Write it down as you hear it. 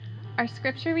Our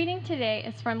scripture reading today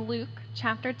is from Luke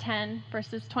chapter 10,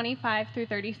 verses 25 through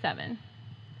 37.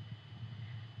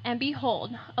 And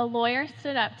behold, a lawyer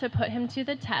stood up to put him to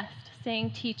the test,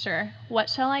 saying, "Teacher, what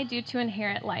shall I do to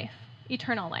inherit life,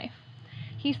 eternal life?"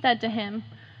 He said to him,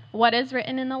 "What is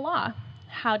written in the law?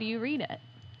 How do you read it?"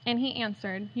 And he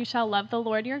answered, "You shall love the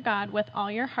Lord your God with all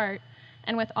your heart,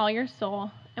 and with all your soul,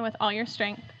 and with all your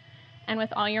strength, and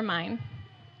with all your mind,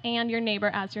 and your neighbor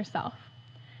as yourself."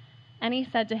 And he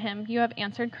said to him, "You have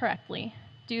answered correctly.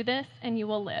 Do this, and you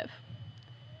will live."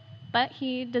 But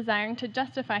he, desiring to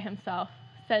justify himself,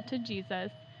 said to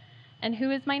Jesus, "And who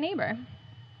is my neighbor?"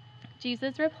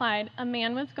 Jesus replied, "A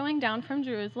man was going down from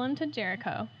Jerusalem to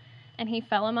Jericho, and he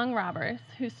fell among robbers,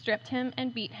 who stripped him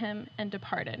and beat him and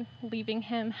departed, leaving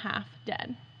him half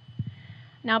dead.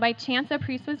 Now by chance a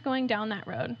priest was going down that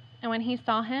road, and when he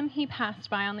saw him, he passed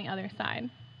by on the other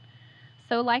side.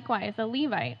 So likewise a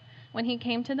Levite, when he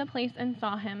came to the place and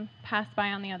saw him, passed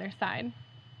by on the other side.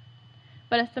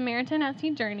 But a Samaritan, as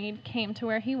he journeyed, came to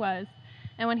where he was,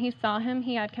 and when he saw him,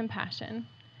 he had compassion.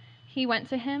 He went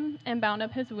to him and bound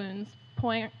up his wounds,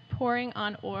 pouring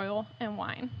on oil and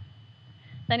wine.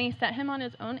 Then he set him on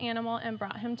his own animal and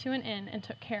brought him to an inn and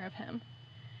took care of him.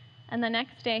 And the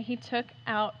next day he took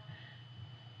out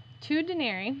 2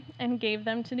 denarii and gave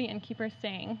them to the innkeeper,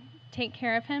 saying, "Take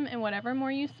care of him, and whatever more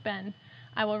you spend,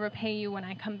 I will repay you when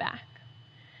I come back."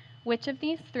 Which of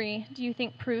these 3 do you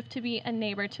think proved to be a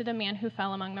neighbor to the man who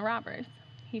fell among the robbers?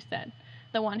 He said,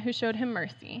 "The one who showed him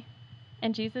mercy."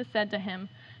 And Jesus said to him,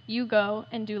 "You go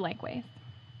and do likewise."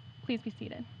 Please be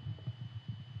seated.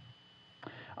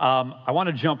 I want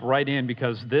to jump right in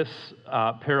because this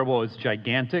parable is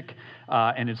gigantic,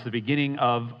 and it's the beginning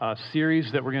of a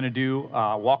series that we're going to do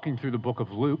walking through the book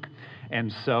of Luke.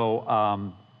 And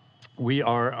so we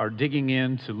are digging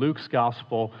into Luke's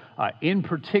gospel. In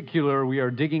particular, we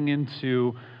are digging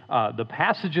into the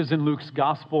passages in Luke's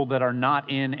gospel that are not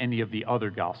in any of the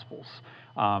other gospels.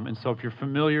 And so if you're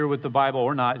familiar with the Bible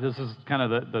or not, this is kind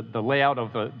of the layout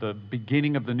of the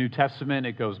beginning of the New Testament.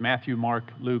 It goes Matthew,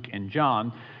 Mark, Luke, and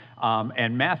John.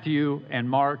 And Matthew and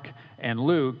Mark and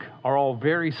Luke are all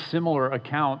very similar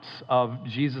accounts of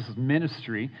Jesus'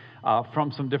 ministry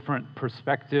from some different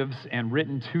perspectives and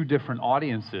written to different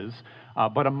audiences.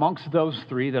 But amongst those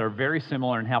 3 that are very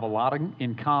similar and have a lot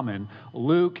in common,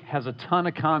 Luke has a ton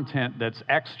of content that's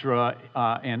extra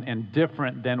and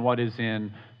different than what is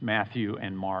in Matthew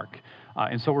and Mark.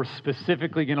 And so we're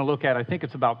specifically going to look at, I think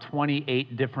it's about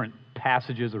 28 different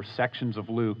passages or sections of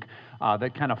Luke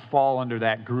that kind of fall under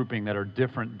that grouping that are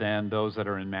different than those that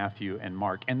are in Matthew and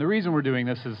Mark. And the reason we're doing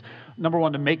this is, number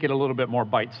one, to make it a little bit more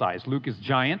bite-sized. Luke is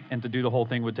giant, and to do the whole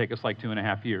thing would take us like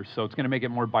 2.5 years. So it's going to make it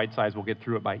more bite-sized. We'll get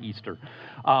through it by Easter.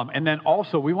 And then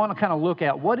also, we want to kind of look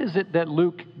at what is it that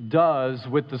Luke does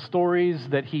with the stories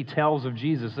that he tells of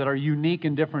Jesus that are unique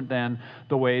and different than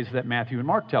the ways that Matthew and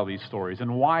Mark tell these stories.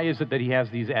 And why is it that he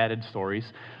has these added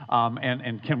stories?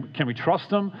 And can we trust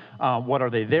them? What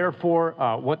are they there for?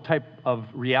 What type of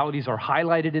realities are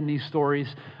highlighted in these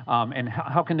stories? And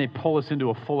how can they pull us into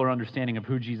a fuller understanding of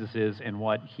who Jesus is and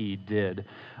what he did?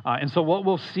 And so what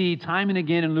we'll see time and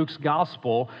again in Luke's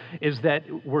gospel is that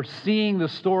we're seeing the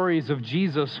stories of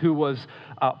Jesus who was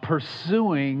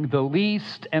pursuing the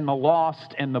least and the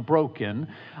lost and the broken.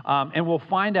 And we'll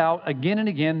find out again and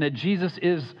again that Jesus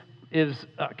is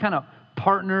kind of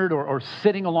partnered or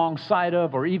sitting alongside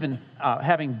of or even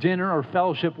having dinner or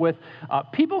fellowship with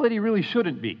people that he really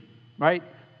shouldn't be, right?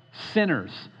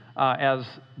 Sinners, as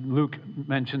Luke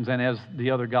mentions and as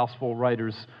the other gospel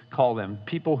writers call them.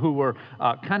 People who were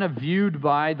kind of viewed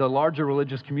by the larger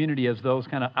religious community as those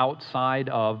kind of outside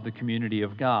of the community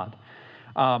of God.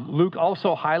 Luke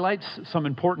also highlights some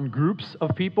important groups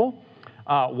of people.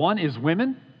 One is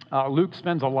women. Luke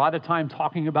spends a lot of time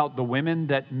talking about the women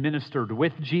that ministered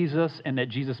with Jesus and that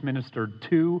Jesus ministered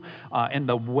to, and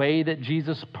the way that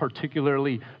Jesus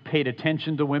particularly paid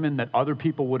attention to women that other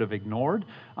people would have ignored.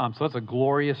 So that's a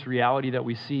glorious reality that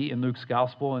we see in Luke's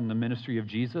gospel and the ministry of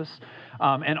Jesus.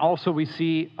 And also we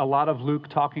see a lot of Luke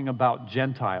talking about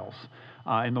Gentiles.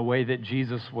 In the way that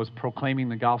Jesus was proclaiming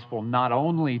the gospel not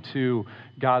only to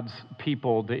God's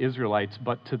people, the Israelites,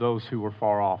 but to those who were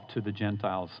far off, to the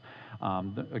Gentiles.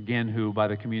 Again, who by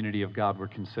the community of God were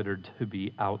considered to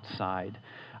be outside.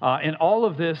 And all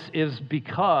of this is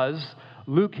because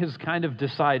Luke has kind of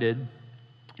decided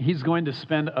he's going to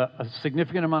spend a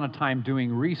significant amount of time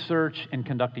doing research and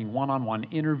conducting one-on-one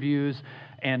interviews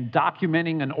and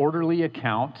documenting an orderly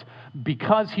account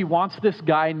because he wants this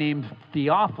guy named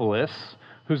Theophilus,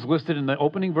 who's listed in the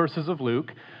opening verses of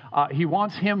Luke, he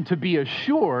wants him to be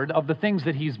assured of the things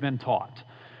that he's been taught.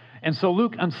 And so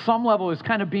Luke, on some level, is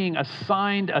kind of being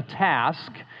assigned a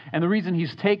task. And the reason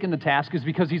he's taken the task is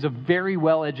because he's a very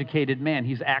well-educated man.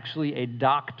 He's actually a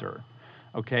doctor.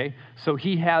 Okay? So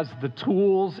he has the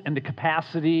tools and the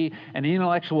capacity and the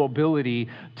intellectual ability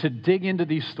to dig into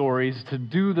these stories, to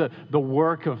do the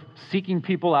work of seeking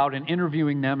people out and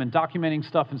interviewing them and documenting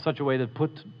stuff in such a way that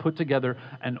put together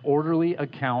an orderly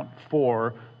account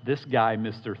for this guy,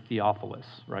 Mr. Theophilus,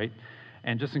 right?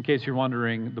 And just in case you're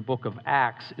wondering, the book of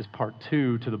Acts is part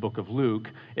 2 to the book of Luke.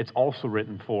 It's also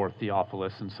written for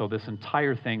Theophilus. And so this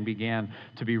entire thing began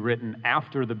to be written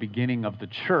after the beginning of the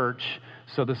church.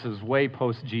 So this is way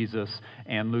post-Jesus.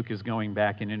 And Luke is going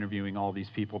back and interviewing all these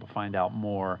people to find out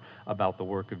more about the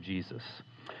work of Jesus.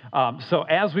 So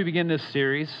as we begin this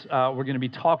series, we're going to be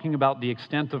talking about the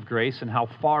extent of grace and how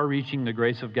far-reaching the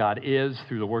grace of God is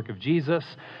through the work of Jesus.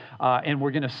 And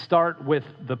we're going to start with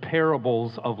the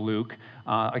parables of Luke,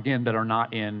 again, that are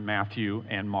not in Matthew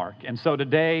and Mark. And so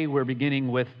today we're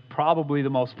beginning with probably the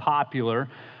most popular,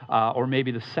 or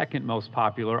maybe the second most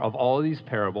popular of all of these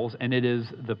parables, and it is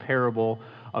the parable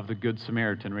of the Good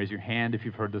Samaritan. Raise your hand if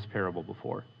you've heard this parable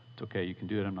before. It's okay, you can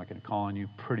do it. I'm not going to call on you.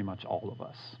 Pretty much all of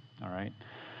us, all right?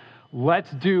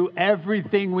 Let's do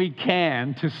everything we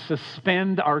can to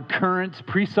suspend our current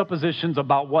presuppositions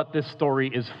about what this story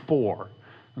is for.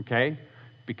 Okay?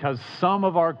 Because some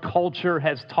of our culture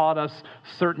has taught us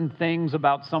certain things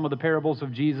about some of the parables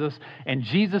of Jesus, and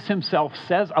Jesus himself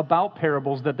says about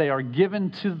parables that they are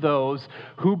given to those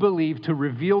who believe to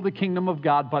reveal the kingdom of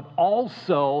God, but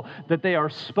also that they are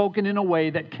spoken in a way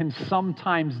that can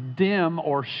sometimes dim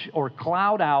or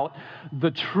cloud out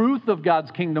the truth of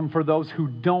God's kingdom for those who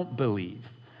don't believe.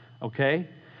 Okay?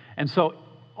 And so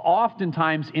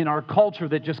oftentimes in our culture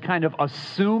that just kind of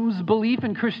assumes belief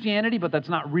in Christianity, but that's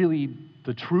not really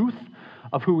the truth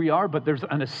of who we are, but there's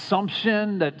an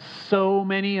assumption that so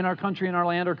many in our country and our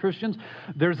land are Christians.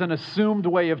 There's an assumed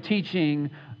way of teaching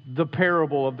the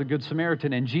parable of the Good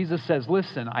Samaritan. And Jesus says,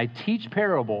 listen, I teach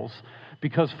parables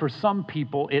because for some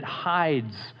people it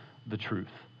hides the truth.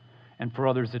 And for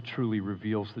others, it truly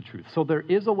reveals the truth. So there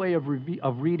is a way of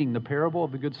reading the parable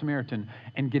of the Good Samaritan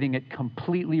and getting it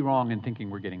completely wrong and thinking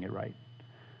we're getting it right,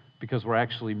 because we're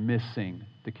actually missing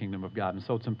the kingdom of God. And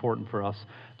so it's important for us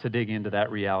to dig into that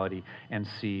reality and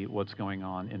see what's going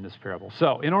on in this parable.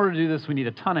 So in order to do this, we need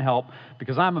a ton of help,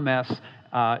 because I'm a mess.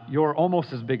 You're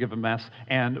almost as big of a mess,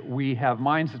 and we have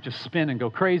minds that just spin and go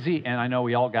crazy. And I know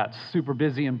we all got super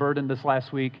busy and burdened this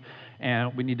last week,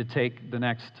 and we need to take the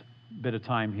next bit of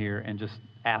time here and just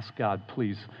ask God,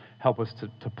 please help us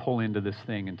to pull into this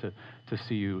thing and to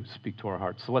see you speak to our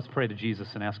hearts. So let's pray to Jesus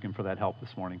and ask him for that help this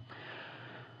morning.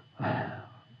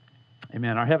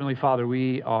 Amen. Our Heavenly Father,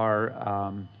 we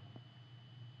are,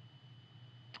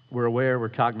 we're aware, we're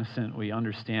cognizant, we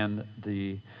understand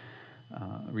the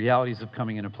realities of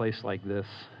coming in a place like this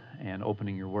and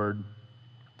opening your word.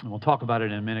 And we'll talk about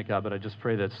it in a minute, God, but I just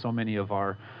pray that so many of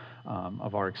our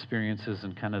experiences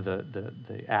and kind of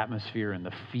the atmosphere and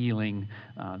the feeling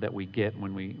that we get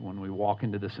when we walk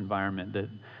into this environment,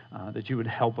 that you would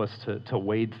help us to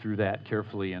wade through that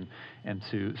carefully and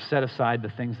to set aside the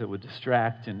things that would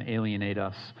distract and alienate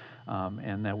us,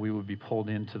 and that we would be pulled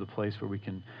into the place where we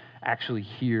can actually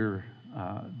hear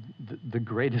the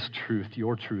greatest truth,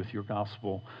 your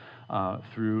gospel,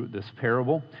 through this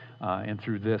parable, and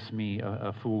through this, me,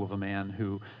 a fool of a man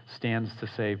who stands to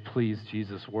say, please,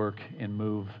 Jesus, work and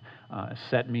move.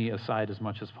 Set me aside as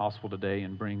much as possible today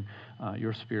and bring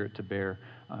your spirit to bear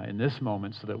in this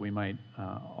moment so that we might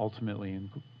ultimately and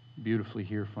beautifully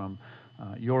hear from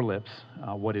your lips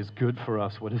what is good for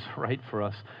us, what is right for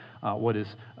us, what is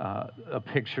a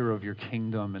picture of your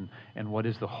kingdom, and what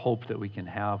is the hope that we can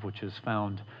have, which is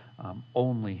found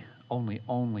only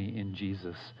in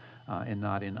Jesus, and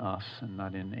not in us, and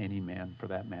not in any man for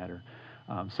that matter.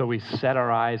 So we set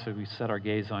our eyes, we set our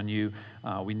gaze on you.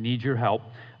 We need your help.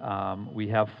 We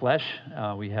have flesh,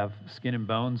 we have skin and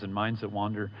bones and minds that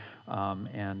wander,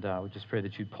 and we just pray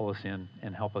that you'd pull us in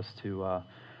and help us to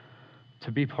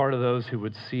be part of those who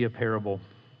would see a parable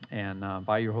and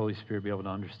by your Holy Spirit be able to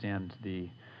understand the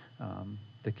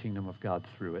kingdom of God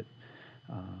through it.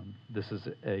 This is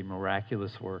a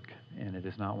miraculous work, and it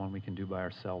is not one we can do by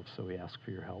ourselves, so we ask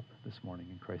for your help this morning.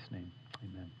 In Christ's name,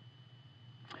 amen.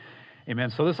 Amen.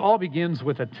 So this all begins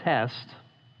with a test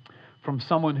from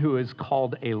someone who is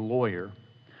called a lawyer.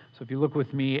 So if you look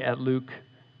with me at Luke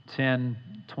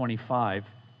 10:25,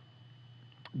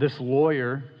 this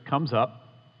lawyer comes up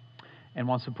and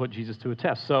wants to put Jesus to a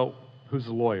test. So who's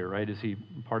the lawyer, right? Is he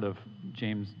part of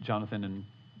James, Jonathan, and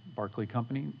Barclay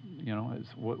Company? You know,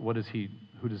 what is he?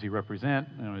 Who does he represent?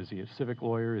 You know, is he a civic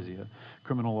lawyer? Is he a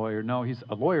criminal lawyer? No, he's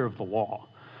a lawyer of the law.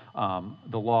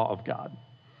 the law of God.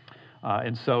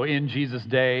 And so in Jesus'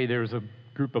 day, there's a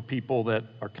group of people that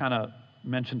are kind of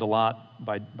mentioned a lot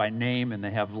by name, and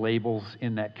they have labels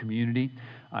in that community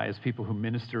as people who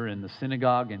minister in the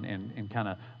synagogue and kind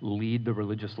of lead the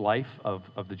religious life of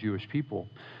the Jewish people.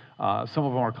 Some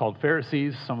of them are called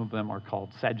Pharisees, some of them are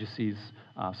called Sadducees,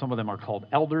 some of them are called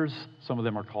elders, some of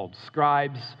them are called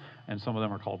scribes, and some of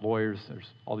them are called lawyers. There's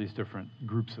all these different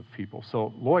groups of people.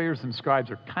 So lawyers and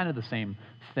scribes are kind of the same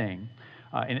thing.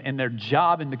 And their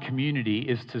job in the community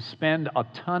is to spend a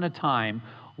ton of time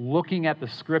looking at the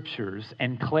scriptures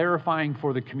and clarifying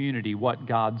for the community what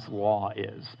God's law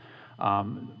is.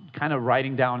 Kind of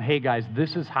writing down, hey guys,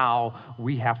 this is how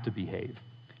we have to behave.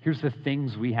 Here's the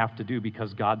things we have to do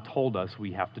because God told us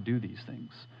we have to do these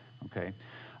things. Okay.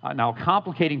 Now, a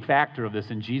complicating factor of this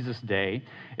in Jesus' day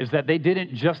is that they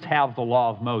didn't just have the law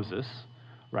of Moses,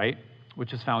 right,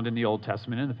 which is found in the Old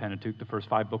Testament in the Pentateuch, the first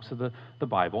 5 books of the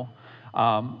Bible.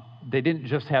 They didn't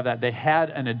just have that. They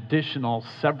had an additional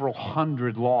several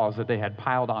hundred laws that they had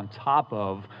piled on top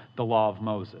of the law of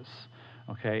Moses.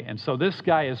 Okay, and so this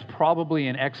guy is probably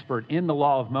an expert in the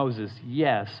law of Moses,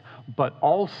 yes, but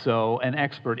also an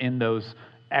expert in those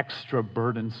extra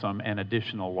burdensome and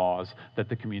additional laws that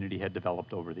the community had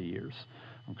developed over the years.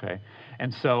 Okay,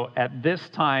 and so at this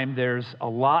time, there's a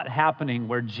lot happening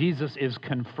where Jesus is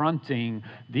confronting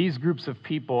these groups of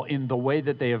people in the way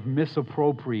that they have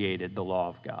misappropriated the law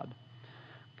of God.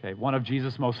 Okay, one of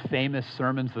Jesus' most famous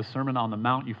sermons, the Sermon on the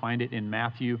Mount, you find it in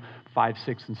Matthew 5,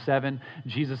 6, and 7.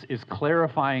 Jesus is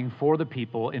clarifying for the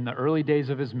people in the early days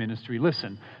of his ministry,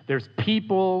 listen, there's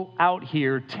people out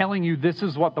here telling you this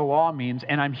is what the law means,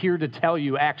 and I'm here to tell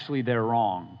you actually they're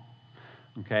wrong.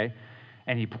 Okay?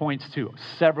 And he points to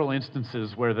several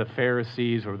instances where the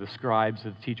Pharisees or the scribes,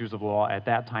 the teachers of law at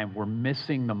that time, were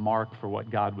missing the mark for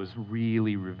what God was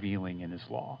really revealing in his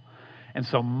law. And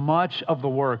so much of the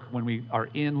work when we are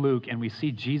in Luke and we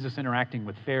see Jesus interacting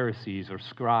with Pharisees or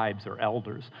scribes or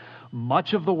elders,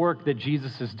 much of the work that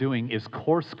Jesus is doing is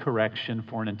course correction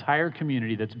for an entire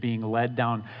community that's being led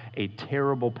down a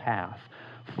terrible path,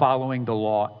 following the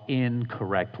law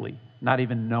incorrectly, not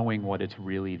even knowing what it's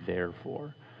really there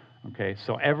for. Okay,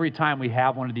 so every time we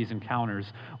have one of these encounters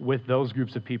with those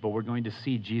groups of people, we're going to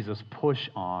see Jesus push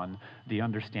on the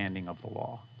understanding of the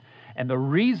law. And the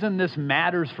reason this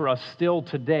matters for us still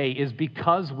today is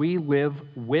because we live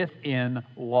within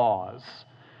laws.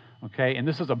 Okay, and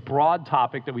this is a broad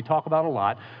topic that we talk about a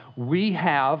lot. We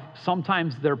have,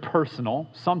 sometimes they're personal,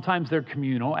 sometimes they're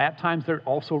communal, at times they're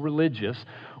also religious.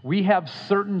 We have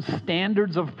certain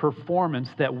standards of performance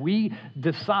that we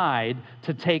decide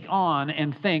to take on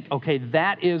and think, okay,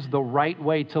 that is the right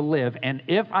way to live. And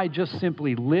if I just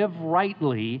simply live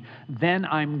rightly, then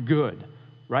I'm good,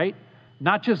 right?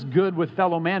 Not just good with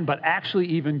fellow man, but actually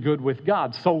even good with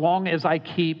God, so long as I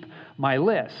keep my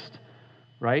list,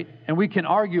 right? And we can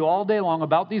argue all day long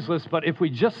about these lists, but if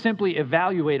we just simply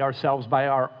evaluate ourselves by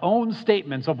our own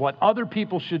statements of what other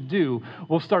people should do,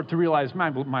 we'll start to realize,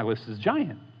 my list is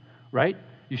giant, right?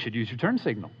 You should use your turn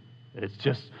signal. It's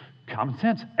just common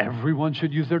sense. Everyone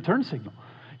should use their turn signal.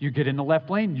 You get in the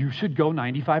left lane, you should go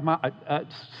 75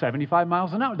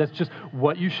 miles an hour. That's just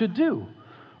what you should do.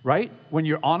 Right? When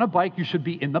you're on a bike, you should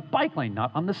be in the bike lane,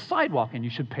 not on the sidewalk, and you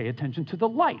should pay attention to the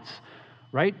lights.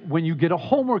 Right? When you get a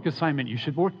homework assignment, you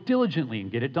should work diligently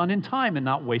and get it done in time and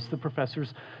not waste the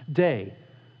professor's day.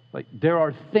 Like, there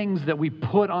are things that we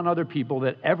put on other people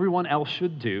that everyone else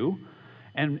should do,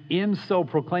 and in so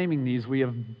proclaiming these, we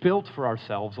have built for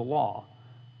ourselves a law.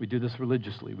 We do this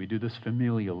religiously, we do this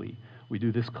familially, we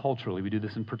do this culturally, we do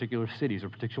this in particular cities or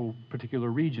particular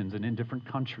regions and in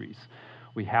different countries.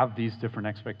 We have these different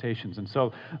expectations. And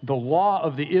so the law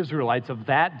of the Israelites of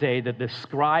that day that the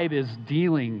scribe is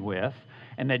dealing with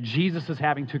and that Jesus is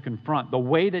having to confront, the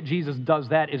way that Jesus does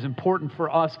that is important for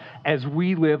us as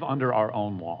we live under our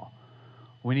own law.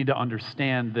 We need to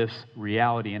understand this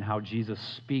reality and how Jesus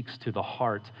speaks to the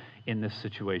heart in this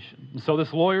situation. And so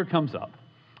this lawyer comes up,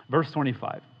 verse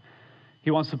 25.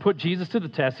 He wants to put Jesus to the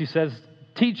test. He says,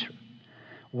 "Teacher,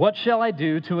 what shall I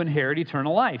do to inherit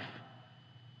eternal life?"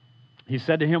 He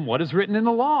said to him, "What is written in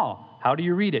the law? How do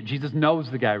you read it?" Jesus knows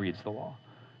the guy reads the law.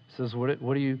 He says,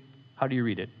 how do you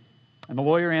read it? And the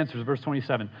lawyer answers, verse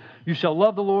 27, "You shall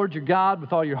love the Lord your God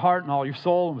with all your heart and all your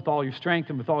soul and with all your strength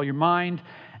and with all your mind,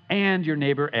 and your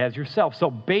neighbor as yourself." So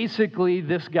basically,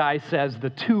 this guy says the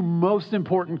two most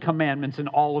important commandments in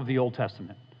all of the Old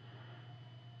Testament.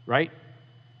 Right?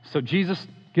 So Jesus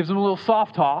gives him a little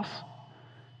soft toss.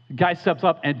 The guy steps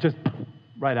up and just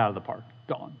right out of the park.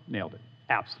 Gone. Nailed it.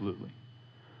 Absolutely.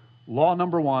 Law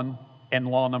number 1 and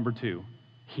law number 2,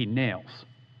 he nails.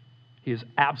 He is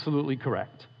absolutely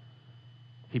correct.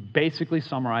 He basically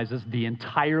summarizes the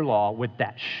entire law with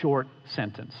that short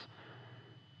sentence.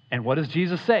 And what does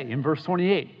Jesus say in verse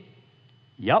 28?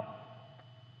 Yup.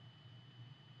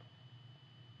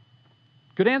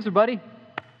 Good answer, buddy.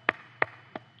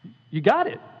 You got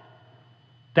it.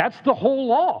 That's the whole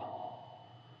law,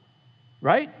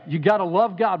 right? You got to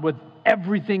love God with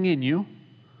everything in you,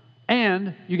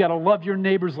 and you got to love your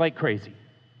neighbors like crazy.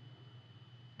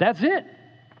 That's it.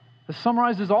 It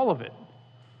summarizes all of it.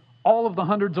 All of the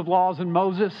hundreds of laws in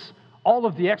Moses, all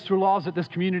of the extra laws that this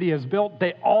community has built,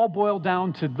 they all boil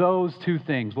down to those two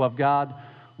things. Love God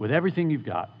with everything you've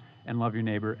got, and love your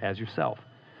neighbor as yourself.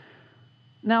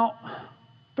 Now,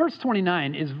 verse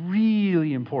 29 is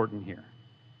really important here.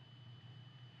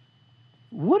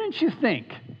 Wouldn't you think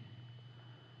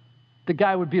the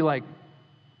guy would be like,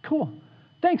 cool,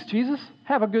 thanks, Jesus,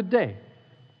 have a good day.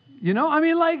 You know, I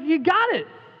mean, like, you got it.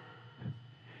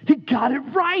 He got it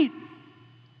right.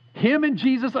 Him and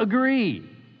Jesus agree.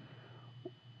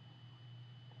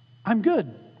 I'm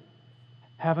good.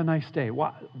 Have a nice day.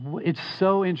 Wow. It's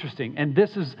so interesting. And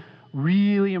this is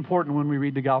really important when we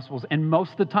read the Gospels. And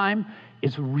most of the time,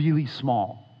 it's really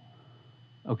small.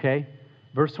 Okay?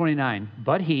 Verse 29,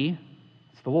 but he,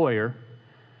 it's the lawyer,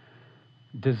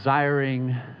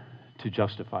 desiring to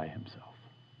justify himself.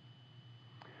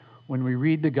 When we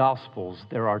read the Gospels,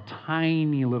 there are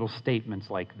tiny little statements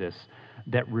like this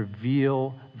that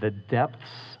reveal the depths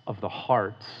of the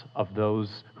hearts of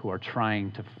those who are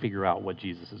trying to figure out what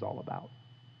Jesus is all about.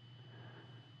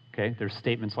 Okay? There's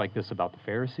statements like this about the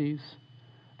Pharisees.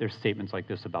 There's statements like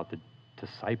this about the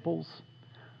disciples.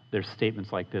 There's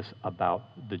statements like this about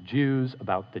the Jews,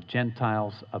 about the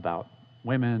Gentiles, about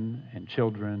women and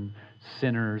children,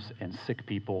 sinners and sick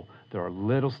people. There are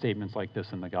little statements like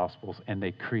this in the Gospels, and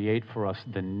they create for us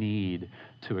the need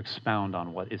to expound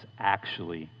on what is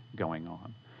actually going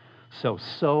on.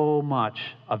 So much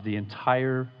of the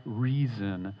entire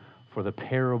reason for the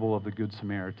parable of the Good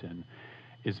Samaritan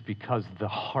is because the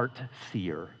heart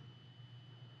seer,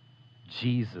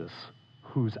 Jesus,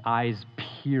 whose eyes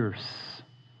pierce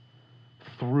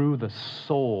through the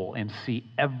soul and see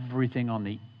everything on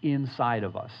the inside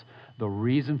of us. The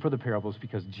reason for the parable is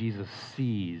because Jesus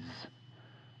sees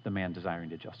the man desiring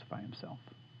to justify himself.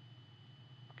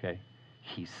 Okay?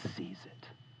 He sees it.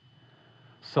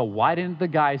 So why didn't the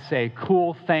guy say,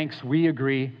 cool, thanks, we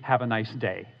agree, have a nice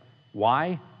day?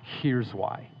 Why? Here's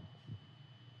why.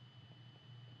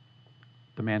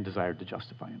 The man desired to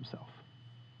justify himself.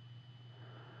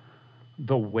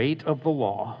 The weight of the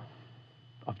law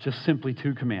of just simply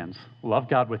two commands, love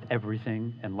God with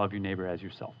everything and love your neighbor as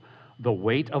yourself. The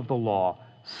weight of the law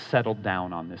settled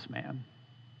down on this man.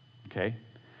 Okay?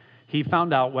 He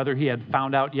found out, whether he had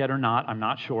found out yet or not, I'm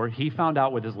not sure. He found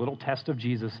out with his little test of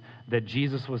Jesus that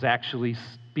Jesus was actually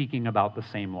speaking about the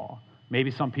same law.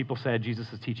 Maybe some people said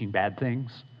Jesus is teaching bad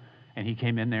things, and he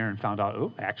came in there and found out,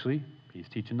 oh, actually, he's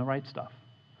teaching the right stuff,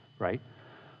 right?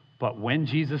 But when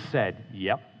Jesus said,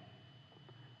 yep,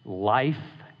 life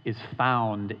is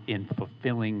found in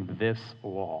fulfilling this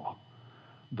law,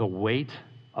 the weight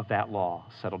of that law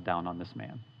settled down on this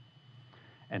man.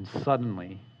 And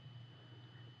suddenly,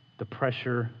 the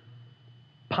pressure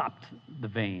popped the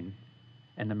vein,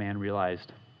 and the man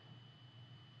realized,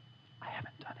 I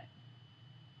haven't done it.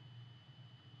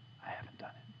 I haven't done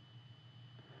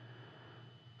it.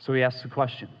 So he asks the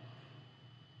question,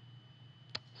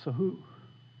 so who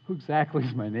exactly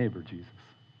is my neighbor, Jesus?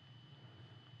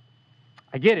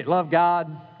 I get it, love God,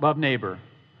 love neighbor.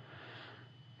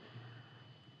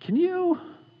 Can you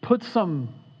put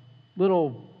some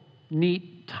little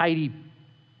neat, tidy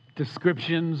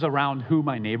descriptions around who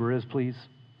my neighbor is, please?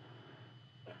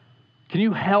 Can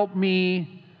you help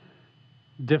me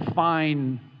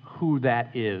define who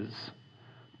that is?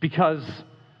 Because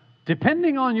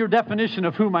depending on your definition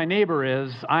of who my neighbor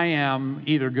is, I am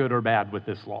either good or bad with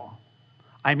this law.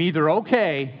 I'm either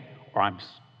okay or I'm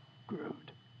screwed.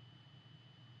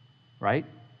 Right?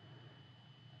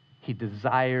 He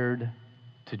desired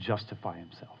to justify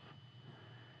himself.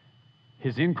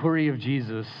 His inquiry of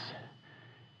Jesus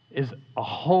is a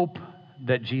hope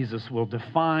that Jesus will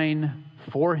define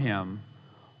for him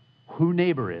who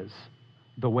neighbor is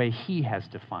the way he has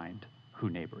defined who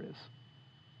neighbor is.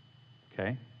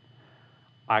 Okay?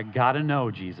 I got to know,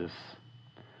 Jesus,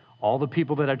 all the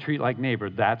people that I treat like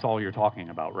neighbor, that's all you're talking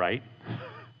about, right?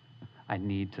 I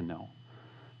need to know.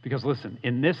 Because listen,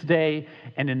 in this day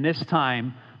and in this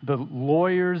time, the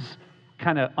lawyer's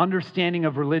kind of understanding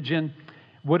of religion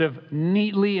would have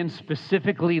neatly and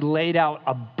specifically laid out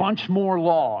a bunch more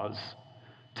laws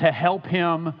to help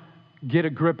him get a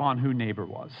grip on who neighbor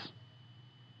was.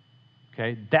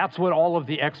 Okay? That's what all of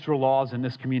the extra laws in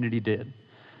this community did.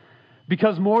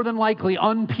 Because more than likely,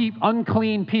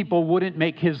 unclean people wouldn't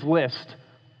make his list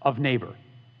of neighbor.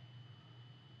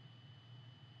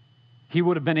 He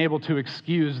would have been able to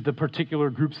excuse the particular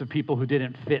groups of people who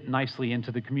didn't fit nicely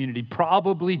into the community.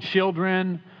 Probably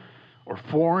children or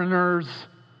foreigners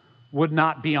would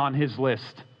not be on his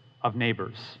list of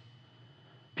neighbors.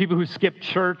 People who skipped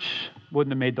church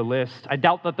wouldn't have made the list. I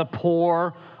doubt that the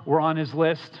poor were on his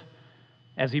list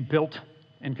as he built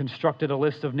and constructed a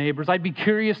list of neighbors. I'd be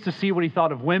curious to see what he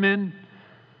thought of women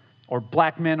or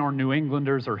black men or New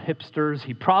Englanders or hipsters.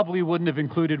 He probably wouldn't have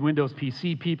included Windows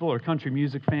PC people or country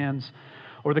music fans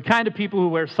or the kind of people who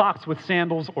wear socks with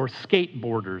sandals or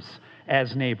skateboarders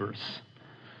as neighbors.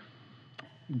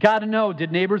 Got to know,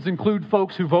 did neighbors include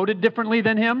folks who voted differently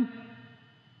than him?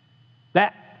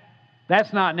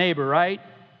 That's not neighbor, right?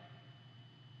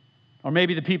 Or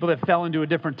maybe the people that fell into a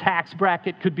different tax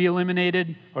bracket could be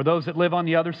eliminated, or those that live on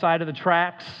the other side of the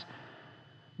tracks.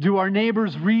 Do our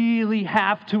neighbors really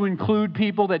have to include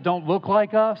people that don't look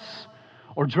like us,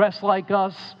 or dress like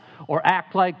us, or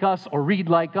act like us, or read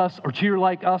like us, or cheer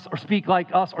like us, or speak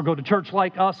like us, or go to church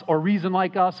like us, or reason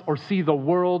like us, or see the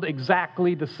world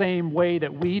exactly the same way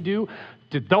that we do?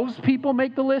 Did those people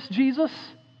make the list, Jesus?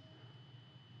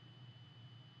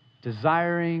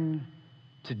 Desiring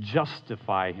to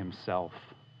justify himself,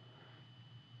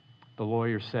 the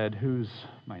lawyer said, "Who's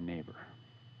my neighbor?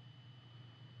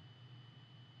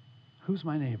 Who's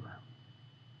my neighbor?"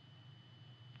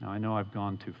 Now, I know I've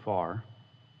gone too far.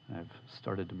 I've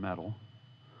started to meddle.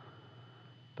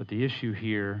 But the issue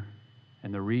here,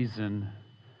 and the reason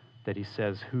that he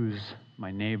says, "Who's my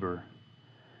neighbor?"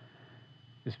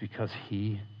 is because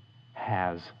he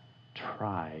has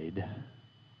tried.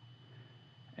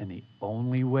 And the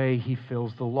only way he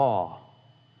fills the law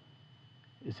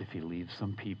is if he leaves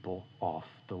some people off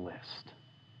the list.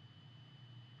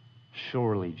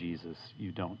 Surely, Jesus,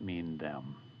 you don't mean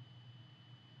them.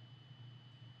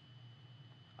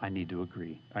 I need to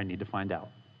agree. I need to find out.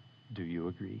 Do you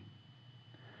agree?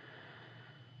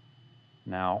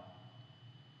 Now,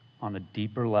 on a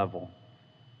deeper level,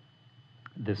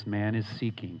 this man is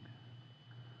seeking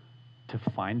to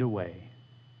find a way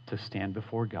to stand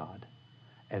before God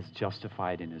as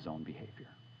justified in his own behavior.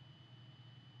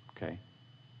 Okay?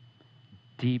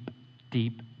 Deep,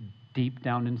 deep, deep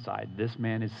down inside, this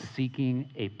man is seeking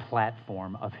a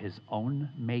platform of his own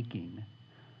making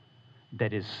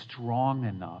that is strong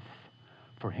enough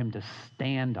for him to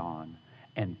stand on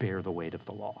and bear the weight of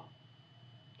the law.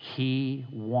 He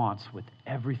wants, with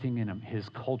everything in him, his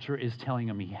culture is telling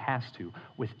him he has to,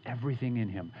 with everything in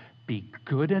him, be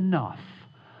good enough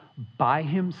by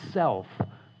himself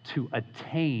to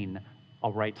attain a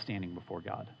right standing before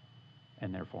God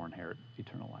and therefore inherit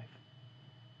eternal life.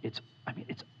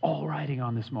 It's all riding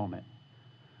on this moment.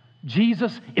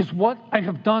 Jesus is what I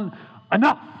have done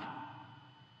enough.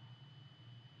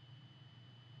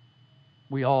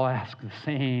 We all ask the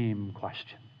same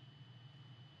question,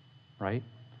 right?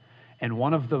 And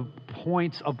one of the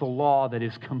points of the law that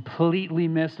is completely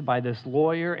missed by this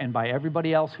lawyer and by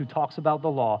everybody else who talks about the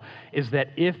law is that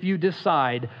if you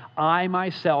decide, I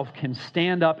myself can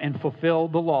stand up and fulfill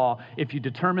the law, if you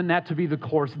determine that to be the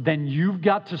course, then you've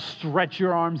got to stretch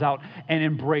your arms out and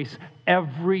embrace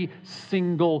every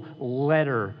single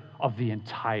letter of the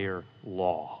entire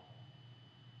law.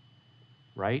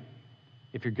 Right?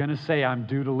 If you're going to say I'm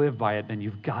due to live by it, then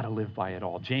you've got to live by it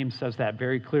all. James says that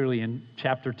very clearly in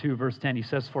chapter 2, verse 10. He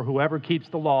says, "For whoever keeps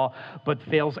the law but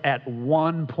fails at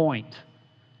one point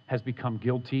has become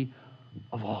guilty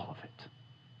of all of it."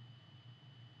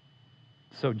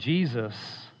 So Jesus,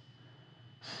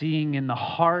 seeing in the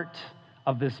heart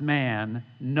of this man,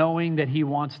 knowing that he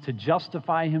wants to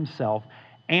justify himself,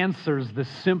 answers the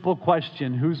simple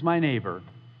question, "Who's my neighbor?"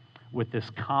 with this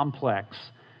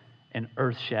complex an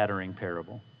earth-shattering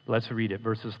parable. Let's read it,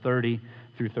 verses 30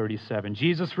 through 37.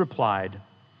 Jesus replied,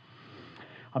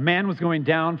 "A man was going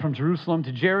down from Jerusalem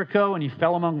to Jericho, and he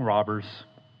fell among robbers,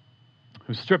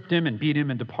 who stripped him and beat him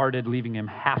and departed, leaving him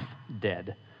half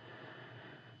dead.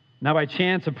 Now by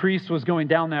chance a priest was going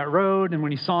down that road, and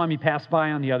when he saw him, he passed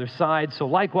by on the other side. So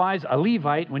likewise a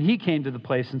Levite, when he came to the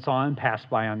place and saw him, passed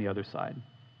by on the other side.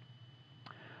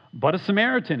 But a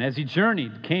Samaritan, as he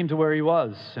journeyed, came to where he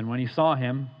was, and when he saw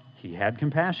him, he had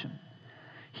compassion.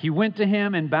 He went to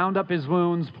him and bound up his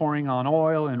wounds, pouring on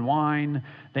oil and wine.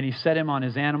 Then he set him on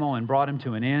his animal and brought him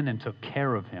to an inn and took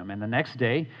care of him. And the next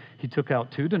day he took out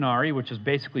 2 denarii, which is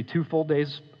basically 2 full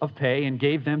days of pay, and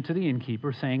gave them to the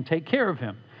innkeeper, saying, 'Take care of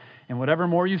him, and whatever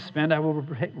more you spend, I will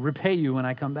repay you when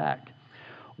I come back.'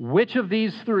 Which of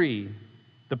these 3,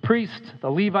 the priest, the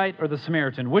Levite, or the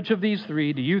Samaritan, which of these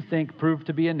 3 do you think proved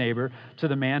to be a neighbor to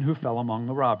the man who fell among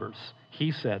the robbers?"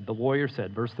 He said, the lawyer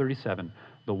said, verse 37,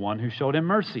 the one who showed him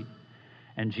mercy.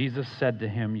 And Jesus said to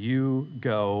him, you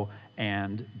go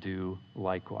and do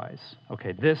likewise.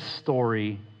 Okay, this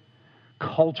story,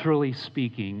 culturally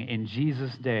speaking, in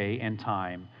Jesus' day and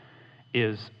time,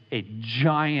 is a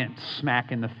giant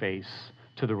smack in the face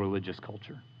to the religious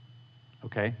culture.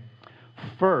 Okay?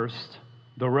 First,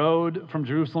 the road from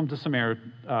Jerusalem to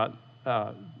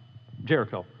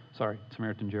Jericho,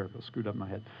 Samaritan Jericho, screwed up my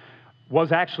head,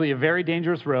 was actually a very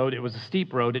dangerous road. It was a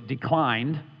steep road. It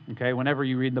declined. Okay, whenever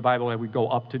you read in the Bible, we go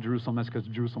up to Jerusalem. That's because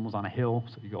Jerusalem was on a hill,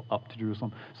 so you go up to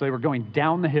Jerusalem. So they were going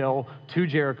down the hill to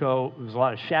Jericho. There was a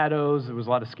lot of shadows. There was a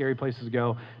lot of scary places to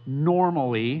go.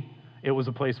 Normally, it was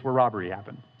a place where robbery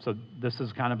happened. So this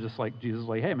is kind of just like Jesus is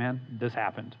like, hey, man, this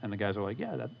happened. And the guys are like,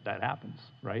 yeah, that happens,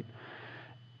 right?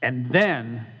 And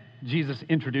then Jesus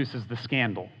introduces the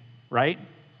scandal, right?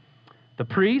 The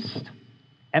priest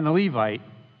and the Levite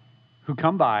who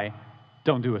come by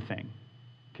don't do a thing,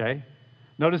 okay?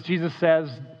 Notice Jesus says,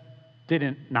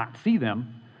 didn't not see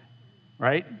them,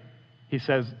 right? He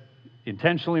says,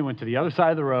 intentionally went to the other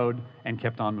side of the road and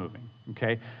kept on moving,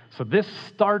 okay? So this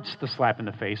starts the slap in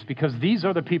the face because these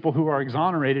are the people who are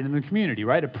exonerated in the community,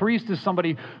 right? A priest is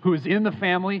somebody who is in the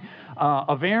family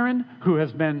of Aaron, who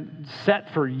has been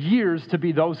set for years to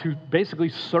be those who basically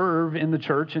serve in the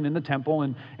church and in the temple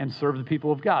and serve the people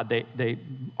of God. They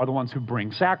are the ones who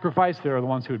bring sacrifice. They're the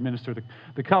ones who administer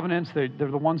the covenants. They're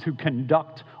the ones who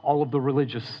conduct all of the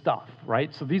religious stuff,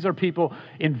 right? So these are people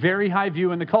in very high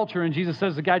view in the culture, and Jesus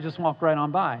says the guy just walked right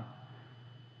on by.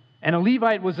 And a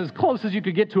Levite was as close as you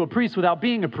could get to a priest without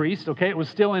being a priest, okay? It was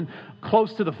still in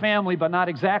close to the family, but not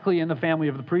exactly in the family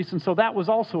of the priest. And so that was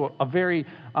also a very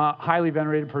highly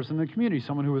venerated person in the community,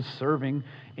 someone who was serving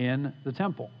in the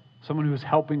temple, someone who was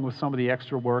helping with some of the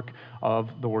extra work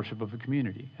of the worship of the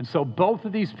community. And so both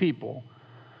of these people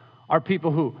are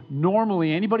people who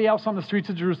normally anybody else on the streets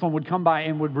of Jerusalem would come by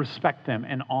and would respect them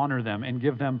and honor them and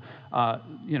give them,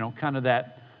 kind of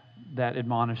that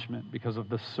admonishment because of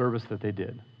the service that they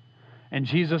did. And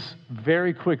Jesus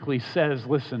very quickly says,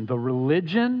 listen, the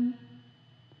religion,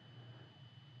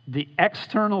 the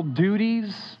external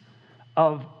duties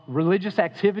of religious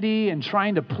activity and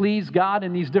trying to please God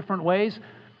in these different ways,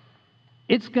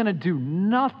 it's going to do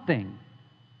nothing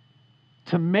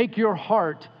to make your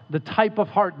heart the type of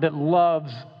heart that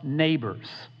loves neighbors.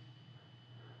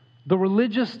 The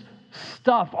religious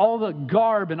stuff, all the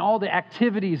garb and all the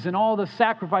activities and all the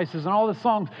sacrifices and all the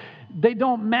songs, they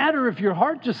don't matter if your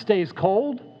heart just stays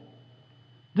cold.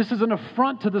 This is an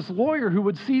affront to this lawyer who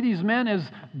would see these men as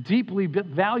deeply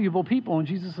valuable people. And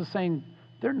Jesus is saying,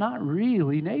 they're not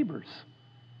really neighbors.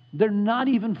 They're not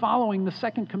even following the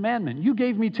second commandment. You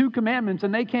gave me 2 commandments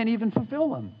and they can't even fulfill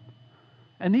them.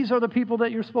 And these are the people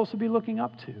that you're supposed to be looking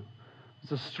up to.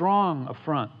 It's a strong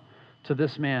affront to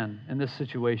this man in this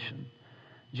situation.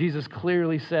 Jesus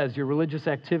clearly says your religious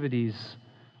activities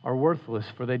are worthless,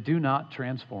 for they do not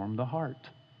transform the heart.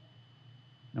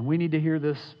 And we need to hear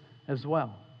this as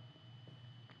well.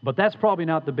 But that's probably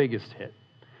not the biggest hit.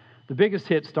 The biggest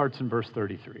hit starts in verse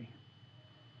 33,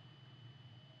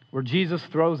 where Jesus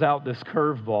throws out this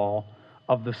curveball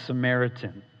of the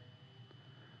Samaritan.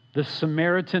 The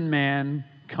Samaritan man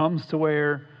comes to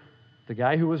where the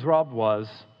guy who was robbed was.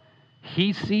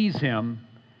 He sees him,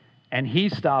 and he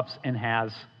stops and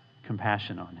has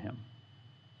compassion on him.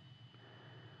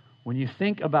 When you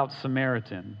think about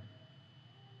Samaritan,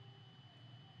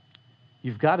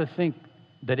 you've got to think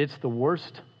that it's the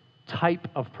worst type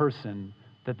of person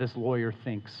that this lawyer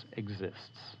thinks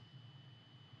exists.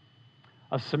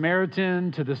 A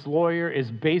Samaritan to this lawyer is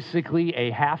basically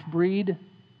a half-breed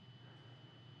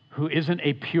who isn't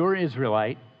a pure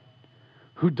Israelite,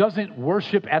 who doesn't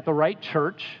worship at the right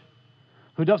church,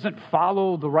 who doesn't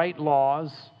follow the right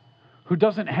laws, who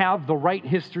doesn't have the right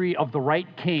history of the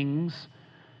right kings,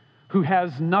 who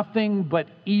has nothing but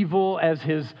evil as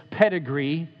his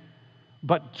pedigree,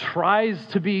 but tries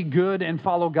to be good and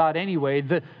follow God anyway.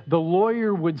 The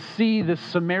lawyer would see the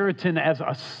Samaritan as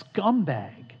a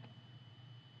scumbag.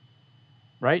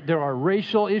 Right? There are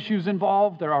racial issues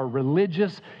involved. There are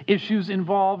religious issues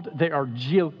involved. There are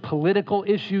geopolitical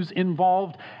issues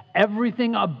involved.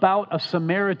 Everything about a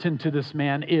Samaritan to this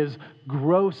man is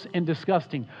gross and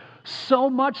disgusting. So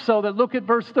much so that look at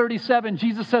verse 37.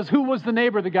 Jesus says, who was the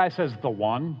neighbor? The guy says, the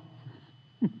one.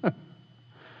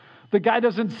 The guy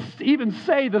doesn't even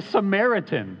say the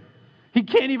Samaritan. He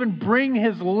can't even bring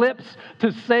his lips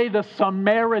to say the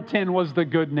Samaritan was the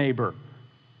good neighbor.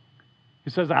 He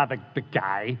says, the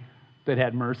guy that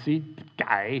had mercy, the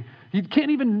guy. He can't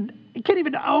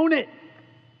even own it.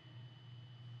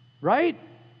 Right?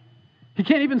 He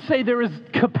can't even say there is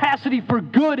capacity for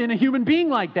good in a human being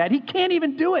like that. He can't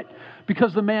even do it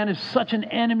because the man is such an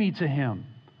enemy to him.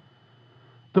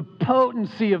 The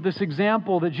potency of this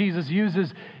example that Jesus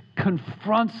uses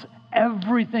confronts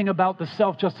everything about the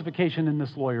self-justification in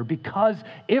this lawyer, because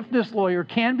if this lawyer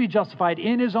can be justified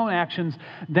in his own actions,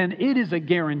 then it is a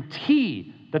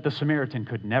guarantee that the Samaritan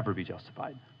could never be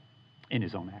justified in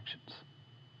his own actions.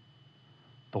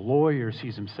 The lawyer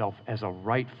sees himself as a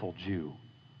rightful Jew,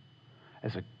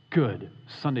 as a good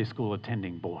Sunday school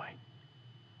attending boy,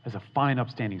 as a fine,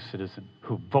 upstanding citizen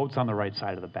who votes on the right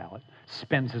side of the ballot,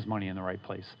 spends his money in the right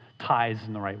place, tithes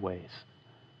in the right ways,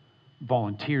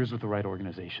 volunteers with the right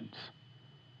organizations,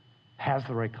 has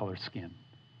the right color skin.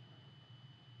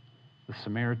 The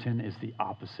Samaritan is the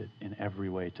opposite in every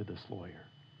way to this lawyer.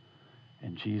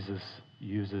 And Jesus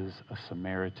uses a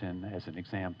Samaritan as an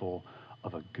example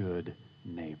of a good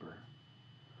neighbor.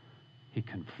 He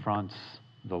confronts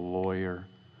the lawyer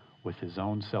with his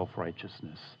own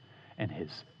self-righteousness and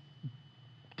his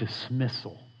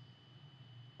dismissal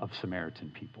of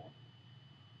Samaritan people.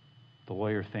 The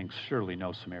lawyer thinks surely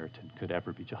no Samaritan could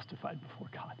ever be justified before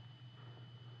God.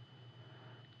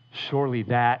 Surely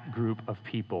that group of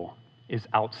people is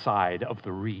outside of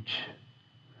the reach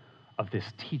of this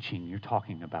teaching you're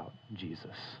talking about,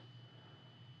 Jesus.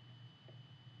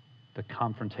 The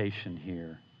confrontation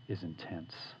here is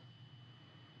intense.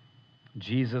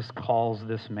 Jesus calls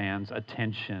this man's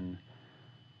attention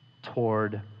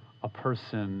toward a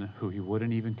person who he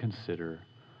wouldn't even consider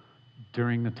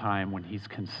during the time when he's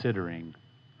considering,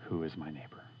 who is my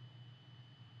neighbor?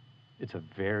 It's a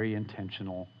very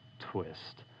intentional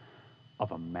twist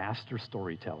of a master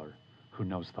storyteller who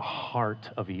knows the heart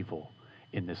of evil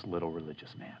in this little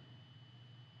religious man.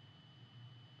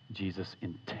 Jesus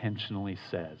intentionally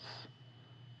says,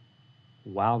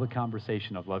 while the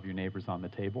conversation of love your neighbors on the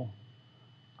table,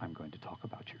 I'm going to talk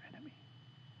about your enemy.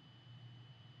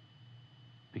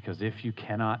 Because if you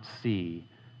cannot see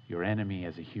your enemy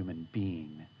as a human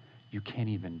being, you can't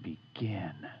even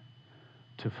begin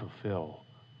to fulfill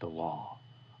the law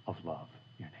of love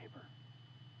your neighbor.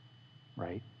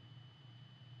 Right?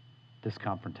 This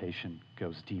confrontation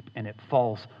goes deep, and it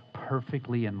falls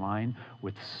perfectly in line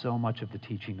with so much of the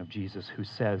teaching of Jesus, who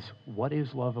says, what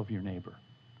is love of your neighbor?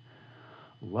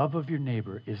 Love of your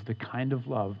neighbor is the kind of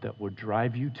love that would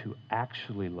drive you to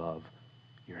actually love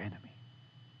your enemy.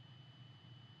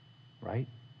 Right?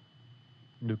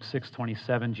 Luke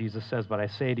 6:27, Jesus says, but I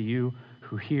say to you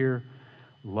who hear,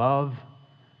 love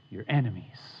your enemies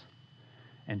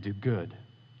and do good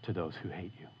to those who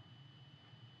hate you.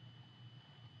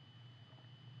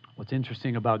 What's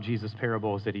interesting about Jesus'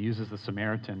 parable is that he uses the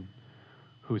Samaritan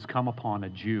who has come upon a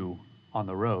Jew on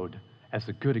the road as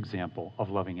a good example of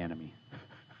loving enemy.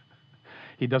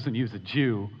 He doesn't use a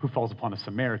Jew who falls upon a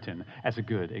Samaritan as a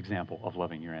good example of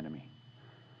loving your enemy.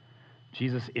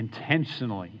 Jesus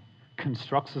intentionally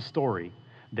constructs a story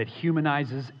that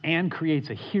humanizes and creates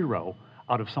a hero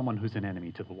out of someone who's an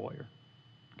enemy to the lawyer.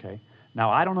 Okay? Now,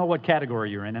 I don't know what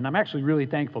category you're in, and I'm actually really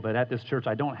thankful that at this church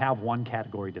I don't have one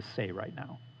category to say right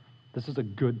now. This is a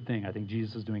good thing. I think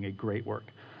Jesus is doing a great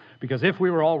work. Because if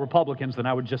we were all Republicans, then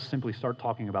I would just simply start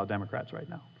talking about Democrats right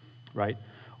now, right?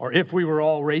 Or if we were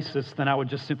all racist, then I would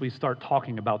just simply start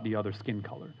talking about the other skin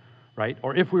color, right?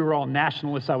 Or if we were all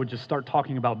nationalists, I would just start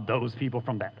talking about those people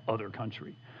from that other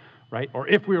country, right? Or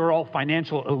if we were all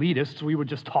financial elitists, we would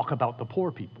just talk about the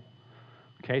poor people.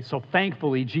 Okay, so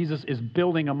thankfully, Jesus is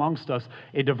building amongst us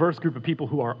a diverse group of people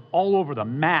who are all over the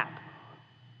map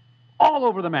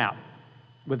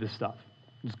with this stuff.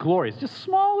 It's glorious. Just a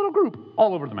small little group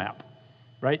all over the map,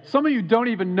 right? Some of you don't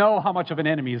even know how much of an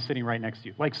enemy is sitting right next to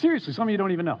you. Like, seriously, some of you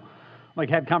don't even know. Like,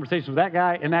 had conversations with that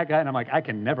guy, and I'm like, I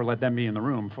can never let them be in the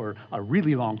room for a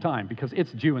really long time because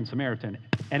it's Jew and Samaritan,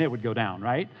 and it would go down,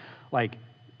 right? Like,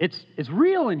 it's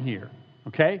real in here,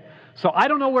 okay? So I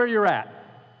don't know where you're at.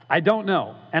 I don't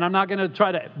know, and I'm not going to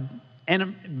try to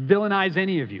villainize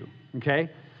any of you, okay?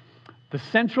 The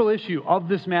central issue of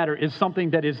this matter is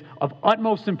something that is of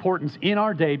utmost importance in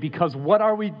our day, because what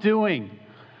are we doing?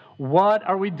 What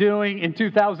are we doing in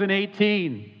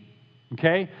 2018?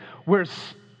 Okay? We're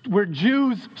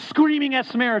Jews screaming at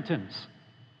Samaritans.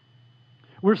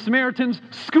 We're Samaritans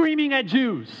screaming at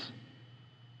Jews.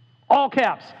 All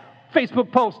caps,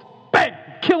 Facebook post, bang,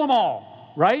 kill them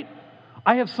all, right?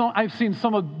 I've seen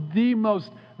some of the most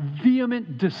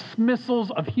vehement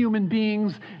dismissals of human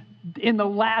beings in the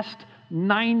last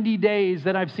 90 days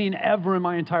that I've seen ever in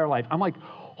my entire life. I'm like,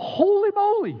 holy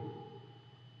moly.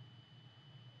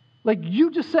 Like,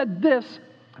 you just said this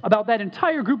about that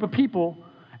entire group of people,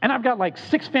 and I've got like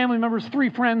 6 family members, 3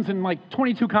 friends, and like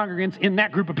 22 congregants in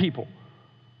that group of people.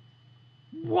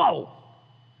 whoa.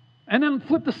 And then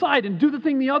flip the side and do the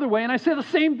thing the other way, and I say the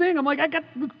same thing. I'm like,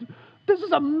 this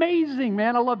is amazing,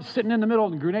 man. I love sitting in the middle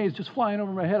and grenades just flying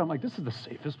over my head. I'm like, this is the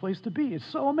safest place to be. It's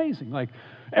so amazing. Like,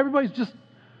 everybody's just,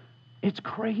 it's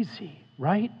crazy,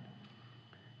 right?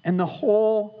 And the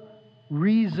whole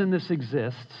reason this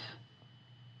exists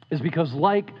is because,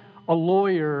 like a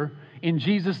lawyer in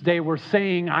Jesus' day, we're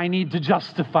saying, I need to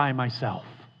justify myself.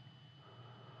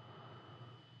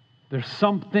 There's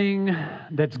something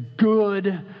that's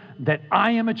good that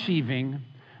I am achieving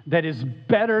that is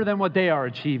better than what they are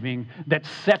achieving, that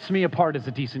sets me apart as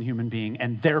a decent human being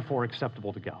and therefore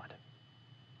acceptable to God.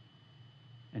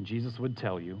 And Jesus would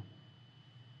tell you,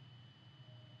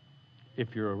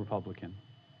 if you're a Republican,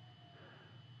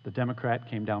 the Democrat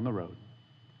came down the road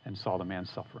and saw the man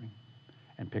suffering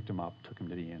and picked him up, took him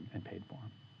to the inn, and paid for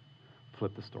him.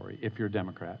 Flip the story. If you're a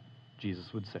Democrat,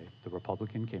 Jesus would say, the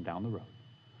Republican came down the road,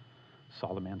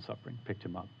 saw the man suffering, picked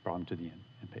him up, brought him to the inn,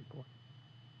 and paid for it.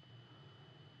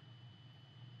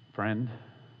 Friend,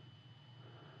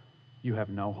 you have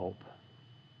no hope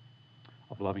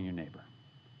of loving your neighbor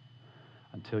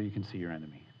until you can see your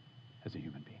enemy as a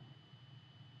human being,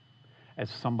 as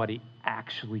somebody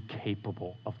actually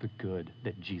capable of the good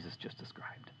that Jesus just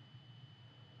described.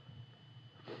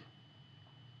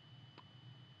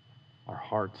 Our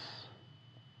hearts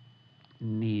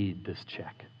need this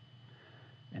check,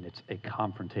 and it's a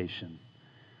confrontation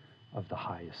of the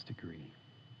highest degree.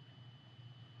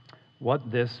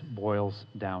 What this boils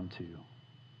down to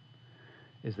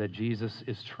is that Jesus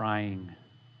is trying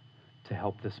to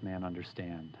help this man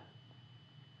understand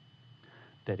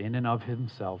that in and of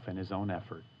himself and his own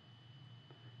effort,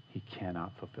 he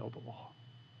cannot fulfill the law.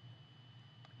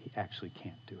 He actually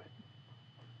can't do it.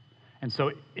 And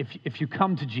so if you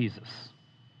come to Jesus,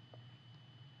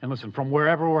 and listen, from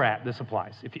wherever we're at, this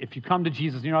applies. If you come to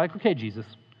Jesus and you're like, okay, Jesus,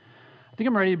 I think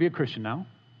I'm ready to be a Christian now.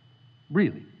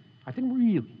 Really. I think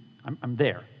really. I'm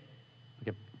there. Like,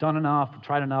 I've done enough, I've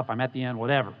tried enough, I'm at the end,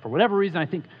 whatever. For whatever reason, I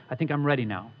think I'm ready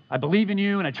now. I believe in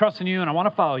you, and I trust in you, and I want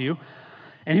to follow you.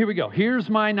 And here we go. Here's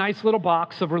my nice little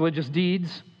box of religious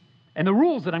deeds and the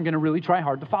rules that I'm going to really try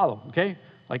hard to follow, okay?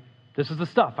 Like, this is the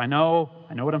stuff. I know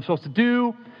what I'm supposed to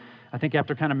do. I think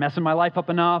after kind of messing my life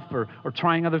up enough or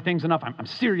trying other things enough, I'm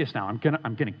serious now. I'm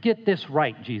gonna get this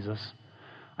right, Jesus.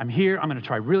 I'm here. I'm going to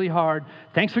try really hard.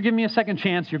 Thanks for giving me a second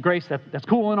chance. Your grace, that's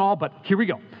cool and all, but here we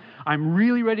go. I'm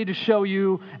really ready to show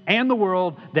you and the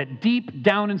world that deep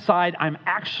down inside, I'm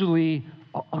actually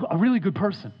a really good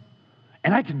person.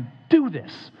 And I can do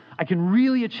this. I can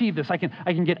really achieve this. I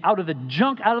can get out of the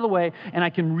junk out of the way, and I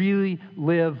can really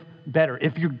live better.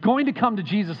 If you're going to come to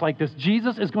Jesus like this,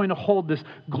 Jesus is going to hold this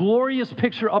glorious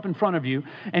picture up in front of you,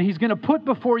 and he's going to put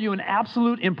before you an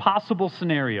absolute impossible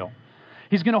scenario.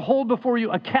 He's going to hold before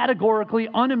you a categorically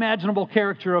unimaginable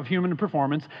character of human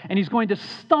performance, and he's going to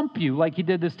stump you like he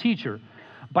did this teacher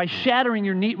by shattering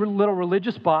your neat little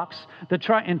religious box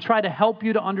try to help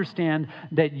you to understand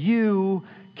that you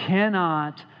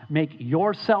cannot make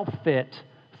yourself fit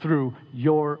through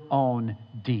your own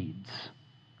deeds.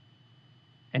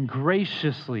 And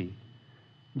graciously,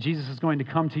 Jesus is going to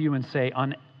come to you and say,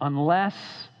 unless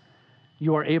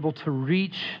you are able to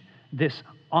reach this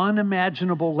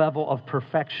unimaginable level of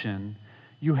perfection,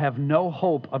 you have no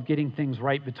hope of getting things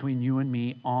right between you and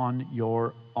me on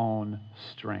your own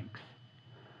strength.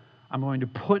 I'm going to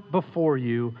put before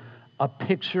you a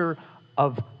picture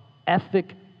of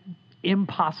ethic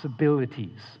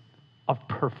impossibilities, of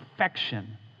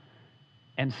perfection,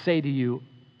 and say to you,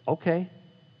 okay,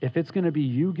 if it's going to be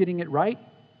you getting it right,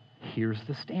 here's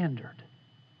the standard.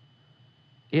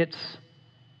 It's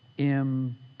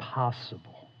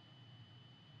impossible.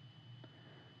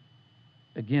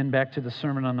 Again, back to the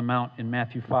Sermon on the Mount in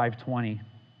Matthew 5:20.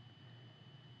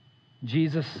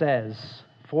 Jesus says,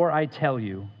 "For I tell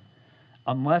you,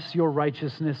 unless your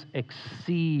righteousness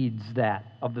exceeds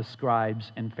that of the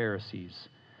scribes and Pharisees,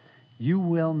 you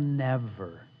will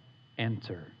never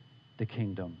enter the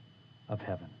kingdom of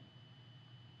heaven."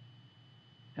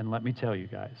 And let me tell you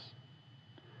guys,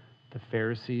 the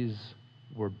Pharisees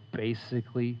were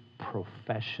basically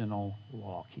professional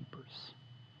law keepers.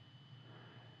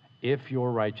 If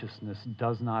your righteousness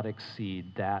does not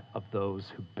exceed that of those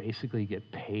who basically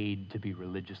get paid to be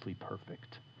religiously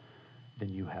perfect,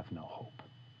 then you have no hope.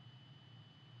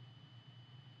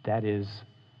 That is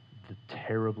the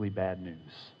terribly bad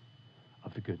news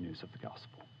of the good news of the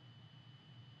gospel.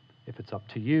 If it's up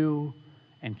to you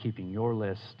and keeping your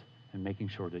list and making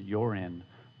sure that you're in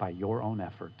by your own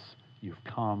efforts, you've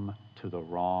come to the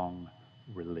wrong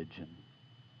religion.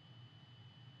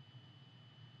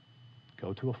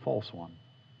 Go to a false one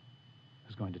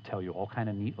who's going to tell you all kind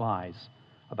of neat lies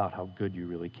about how good you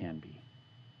really can be.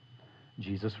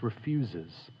 Jesus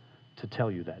refuses to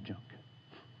tell you that junk.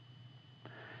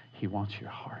 He wants your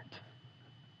heart.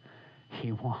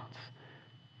 He wants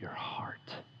your heart.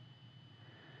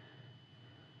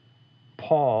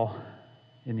 Paul,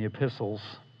 in the epistles,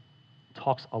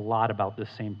 talks a lot about this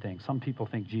same thing. Some people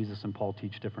think Jesus and Paul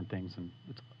teach different things, and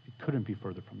it couldn't be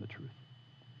further from the truth.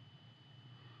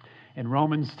 In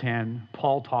Romans 10,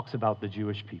 Paul talks about the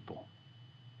Jewish people.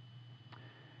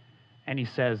 And he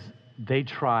says they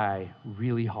try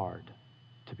really hard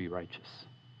to be righteous,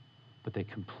 but they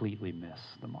completely miss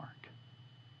the mark.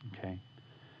 Okay?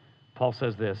 Paul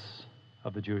says this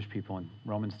of the Jewish people in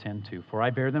Romans 10:2, "For I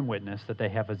bear them witness that they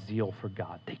have a zeal for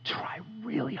God." They try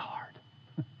really hard.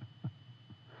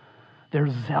 They're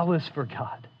zealous for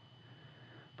God.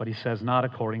 But he says, not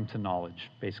according to knowledge,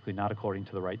 basically not according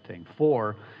to the right thing.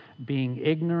 For being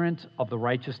ignorant of the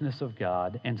righteousness of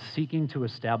God and seeking to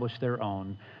establish their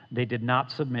own, they did not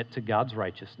submit to God's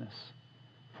righteousness.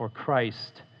 For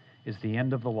Christ is the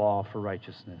end of the law for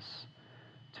righteousness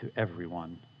to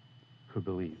everyone who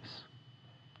believes.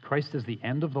 Christ is the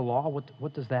end of the law?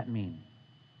 What does that mean?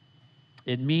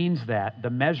 It means that the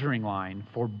measuring line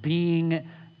for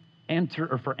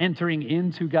entering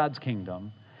into God's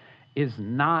kingdom is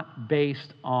not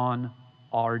based on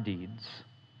our deeds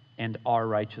and our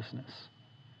righteousness.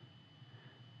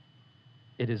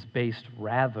 It is based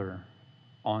rather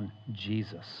on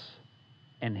Jesus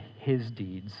and his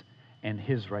deeds and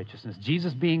his righteousness.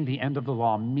 Jesus being the end of the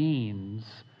law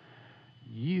means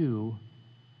you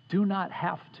do not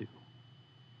have to.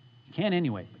 You can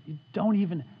anyway, but you don't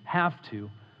even have to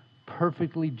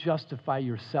perfectly justify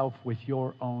yourself with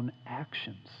your own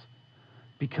actions,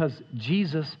 because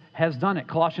Jesus has done it.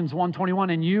 Colossians 1:21,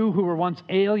 "And you who were once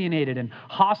alienated and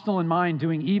hostile in mind,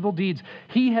 doing evil deeds,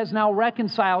 he has now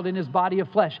reconciled in his body of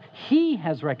flesh." He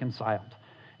has reconciled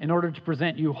in order to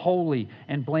present you holy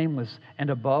and blameless and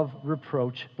above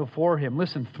reproach before him.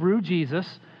 Listen, through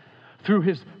Jesus, through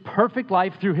his perfect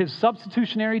life, through his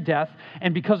substitutionary death,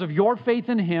 and because of your faith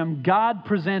in him, God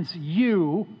presents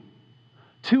you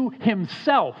to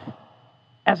himself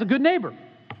as a good neighbor.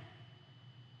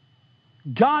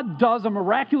 God does a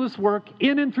miraculous work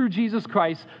in and through Jesus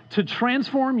Christ to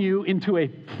transform you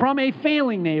from a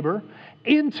failing neighbor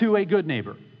into a good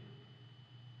neighbor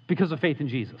because of faith in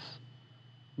Jesus,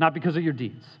 not because of your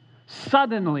deeds.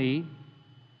 Suddenly,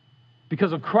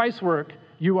 because of Christ's work,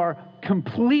 you are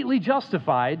completely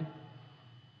justified,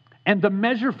 and the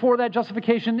measure for that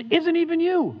justification isn't even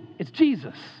you. It's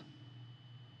Jesus.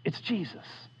 It's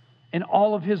Jesus and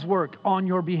all of his work on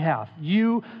your behalf.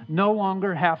 You no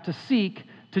longer have to seek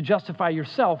to justify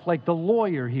yourself like the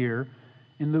lawyer here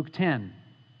in Luke 10.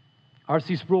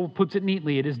 R.C. Sproul puts it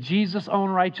neatly. It is Jesus'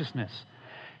 own righteousness,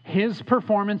 his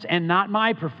performance and not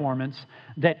my performance,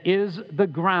 that is the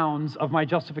grounds of my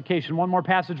justification. One more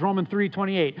passage, Romans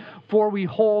 3:28. "For we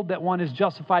hold that one is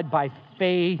justified by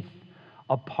faith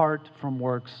apart from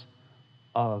works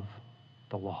of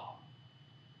the law."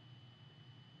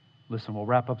 Listen, we'll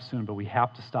wrap up soon, but we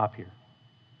have to stop here.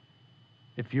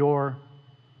 If you're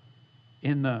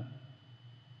in the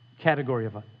category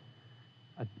of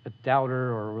a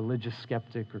doubter or a religious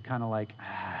skeptic, or kind of like,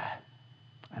 I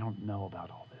don't know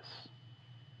about all this,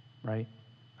 right?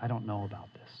 I don't know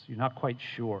about this. You're not quite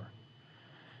sure.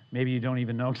 Maybe you don't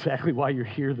even know exactly why you're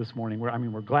here this morning.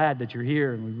 We're glad that you're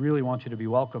here, and we really want you to be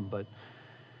welcome, but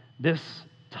this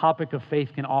topic of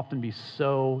faith can often be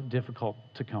so difficult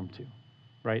to come to,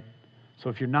 right? So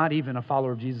if you're not even a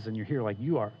follower of Jesus and you're here, like,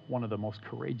 you are one of the most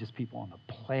courageous people on the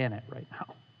planet right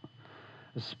now,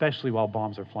 especially while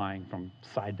bombs are flying from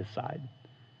side to side.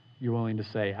 You're willing to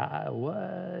say,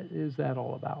 what is that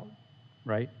all about,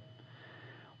 right?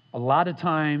 A lot of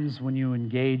times when you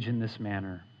engage in this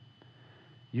manner,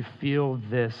 you feel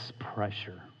this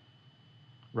pressure,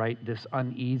 right? This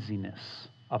uneasiness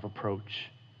of approach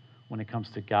when it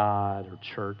comes to God or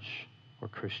church or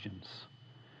Christians.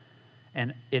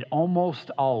 And it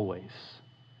almost always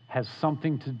has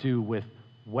something to do with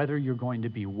whether you're going to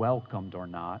be welcomed or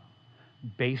not,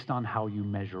 based on how you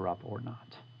measure up or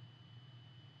not.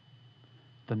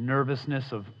 The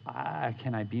nervousness of,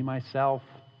 can I be myself?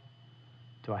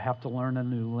 Do I have to learn a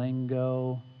new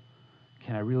lingo?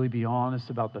 Can I really be honest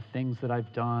about the things that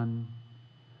I've done?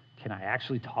 Can I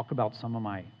actually talk about some of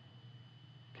my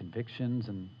convictions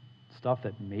and stuff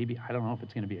that maybe, I don't know if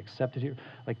it's going to be accepted here?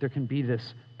 Like, there can be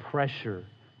this pressure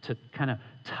to kind of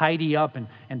tidy up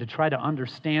and to try to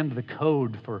understand the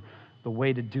code for the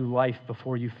way to do life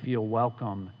before you feel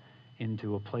welcome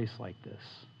into a place like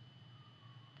this.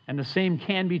 And the same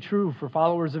can be true for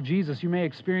followers of Jesus. You may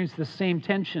experience the same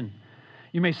tension.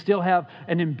 You may still have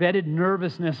an embedded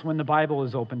nervousness when the Bible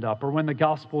is opened up, or when the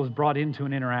gospel is brought into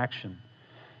an interaction,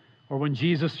 or when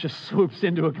Jesus just swoops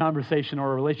into a conversation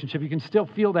or a relationship. You can still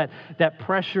feel that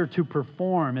pressure to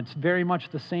perform. It's very much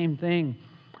the same thing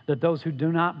that those who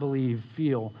do not believe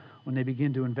feel when they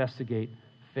begin to investigate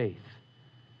faith.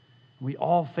 We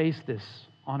all face this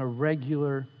on a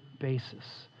regular basis.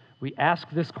 We ask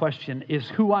this question, is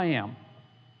who I am,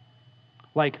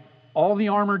 like all the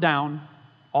armor down,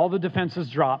 all the defenses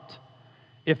dropped,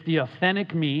 if the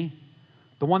authentic me,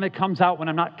 the one that comes out when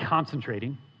I'm not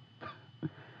concentrating,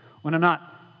 when I'm not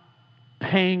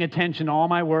paying attention to all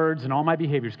my words and all my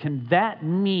behaviors, can that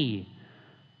me,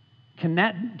 can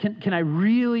I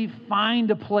really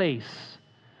find a place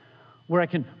where I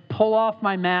can pull off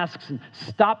my masks and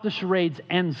stop the charades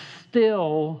and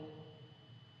still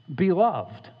be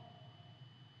loved?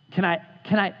 Can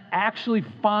I actually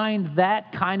find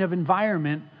that kind of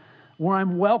environment where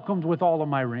I'm welcomed with all of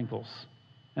my wrinkles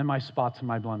and my spots and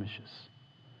my blemishes?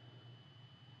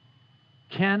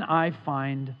 Can I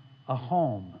find a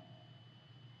home?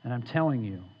 And I'm telling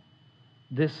you,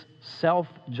 this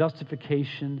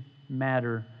self-justification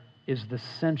matter is the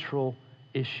central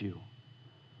issue.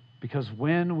 Because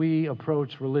when we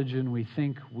approach religion, we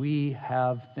think we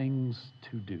have things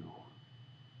to do,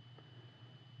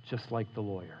 just like the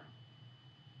lawyer.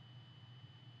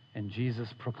 And Jesus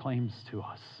proclaims to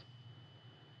us,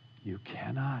 you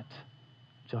cannot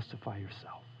justify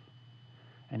yourself.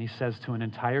 And he says to an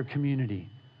entire community,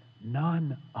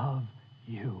 none of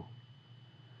you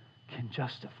can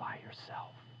justify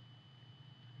yourself.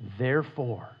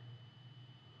 Therefore,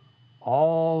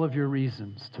 all of your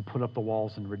reasons to put up the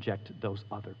walls and reject those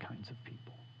other kinds of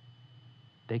people,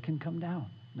 they can come down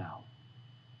now.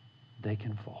 They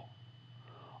can fall.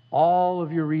 All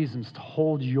of your reasons to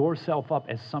hold yourself up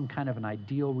as some kind of an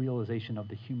ideal realization of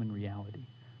the human reality,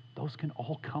 those can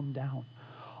all come down.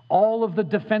 All of the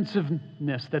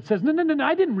defensiveness that says, no,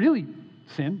 I didn't really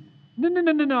sin.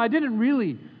 No, I didn't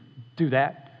really do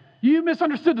that. You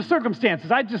misunderstood the circumstances.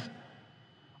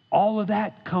 All of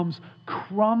that comes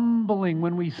crumbling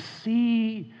when we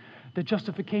see that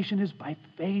justification is by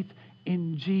faith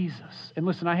in Jesus. And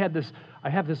listen, I have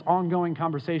this ongoing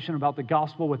conversation about the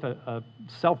gospel with a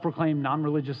self-proclaimed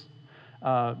non-religious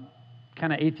kind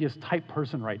of atheist type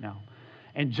person right now.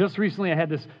 And just recently I had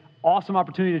this awesome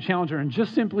opportunity to challenge her and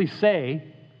just simply say,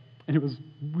 and it was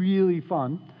really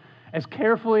fun, as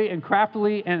carefully and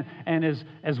craftily and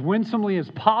as winsomely as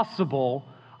possible,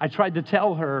 I tried to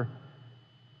tell her,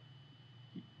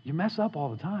 you mess up all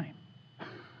the time.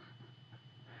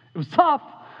 It was tough,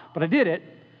 but I did it.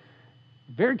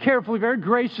 Very carefully, very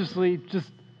graciously, just,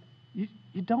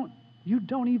 you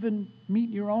don't even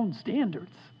meet your own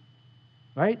standards,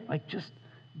 right? Like just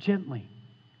gently.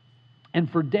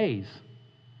 And for days,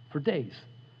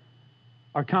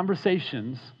 our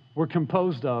conversations were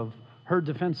composed of her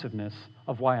defensiveness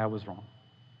of why I was wrong.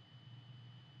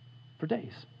 For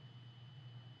days.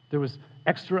 There was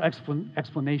extra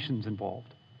explanations involved.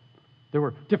 There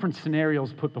were different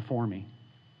scenarios put before me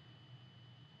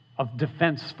of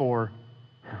defense for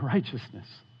her righteousness.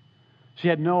 She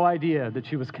had no idea that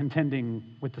she was contending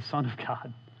with the Son of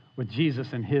God, with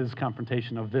Jesus and his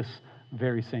confrontation of this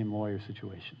very same lawyer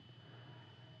situation.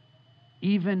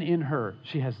 Even in her,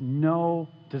 she has no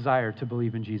desire to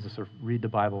believe in Jesus or read the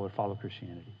Bible or follow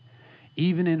Christianity.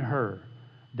 Even in her,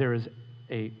 there is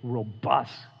a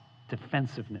robust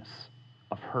defensiveness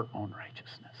of her own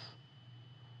righteousness.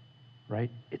 Right?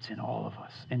 It's in all of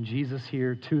us. And Jesus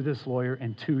here to this lawyer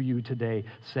and to you today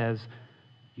says,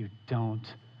 you don't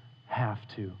have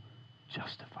to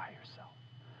justify yourself.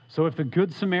 So if the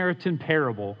Good Samaritan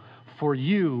parable for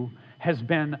you has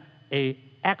been an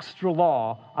extra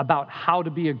law about how to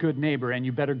be a good neighbor and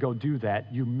you better go do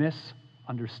that, you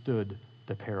misunderstood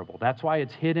the parable. That's why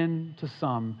it's hidden to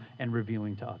some and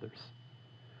revealing to others.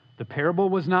 The parable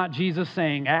was not Jesus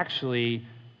saying, actually,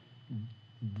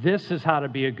 this is how to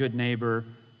be a good neighbor.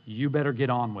 You better get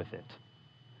on with it.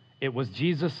 It was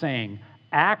Jesus saying,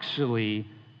 actually,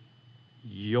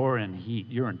 you're in heat.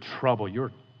 You're in trouble.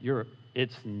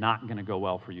 It's not going to go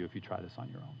well for you if you try this on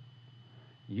your own.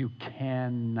 You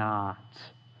cannot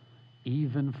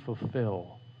even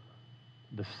fulfill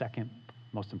the second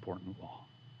most important law.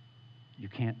 You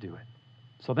can't do it.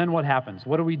 So then what happens?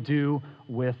 What do we do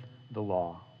with the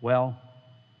law? Well,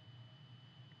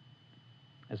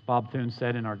 as Bob Thune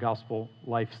said in our gospel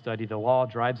life study, the law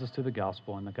drives us to the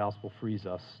gospel, and the gospel frees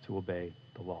us to obey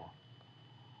the law.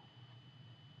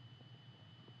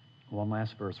 One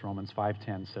last verse, Romans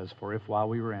 5:10 says, "For if while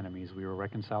we were enemies, we were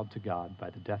reconciled to God by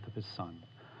the death of his Son,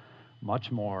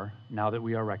 much more, now that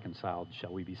we are reconciled,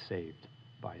 shall we be saved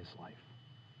by his life."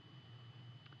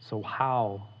 So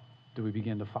how do we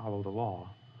begin to follow the law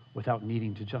without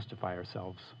needing to justify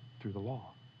ourselves through the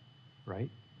law, right?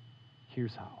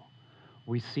 Here's how.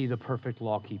 We see the perfect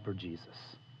lawkeeper, Jesus,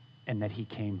 and that he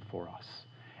came for us,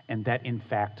 and that, in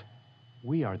fact,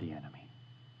 we are the enemy.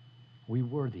 We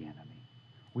were the enemy.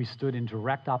 We stood in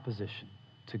direct opposition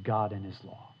to God and his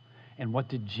law. And what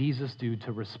did Jesus do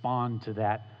to respond to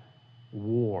that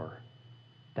war,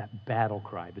 that battle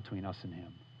cry between us and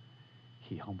him?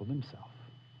 He humbled himself.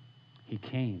 He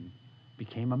came,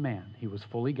 became a man. He was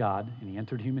fully God, and he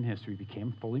entered human history,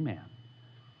 became fully man,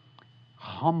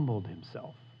 humbled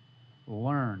himself,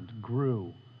 learned,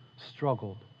 grew,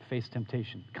 struggled, faced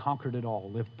temptation, conquered it all,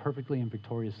 lived perfectly and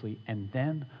victoriously, and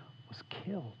then was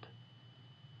killed.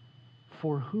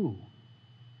 For who?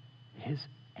 His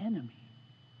enemy.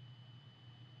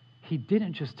 He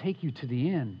didn't just take you to the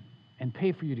inn and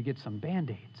pay for you to get some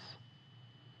Band-Aids.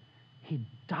 He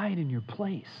died in your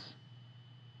place.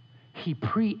 He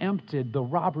preempted the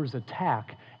robber's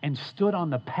attack and stood on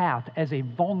the path as a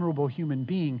vulnerable human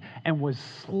being and was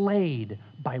slayed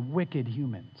by wicked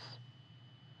humans.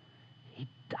 He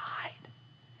died.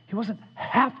 He wasn't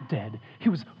half dead. He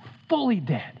was fully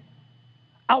dead.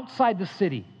 Outside the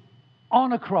city,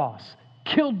 on a cross,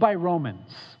 killed by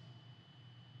Romans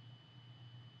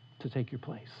to take your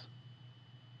place.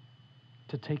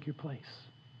 To take your place.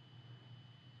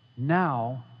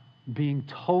 Now, being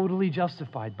totally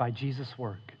justified by Jesus'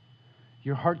 work,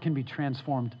 your heart can be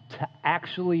transformed to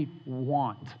actually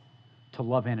want to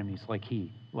love enemies like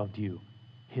he loved you,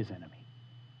 his enemy.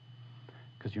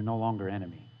 Because you're no longer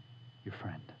enemy, you're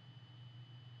friend.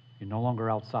 You're no longer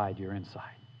outside, you're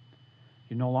inside.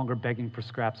 You're no longer begging for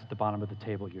scraps at the bottom of the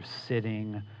table. You're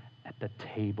sitting at the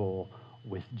table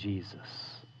with Jesus.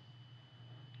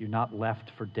 You're not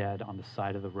left for dead on the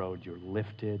side of the road. You're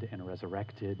lifted and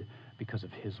resurrected because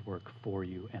of his work for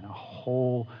you. And a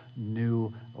whole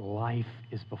new life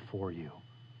is before you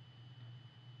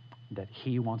that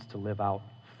he wants to live out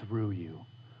through you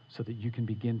so that you can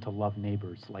begin to love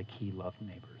neighbors like he loved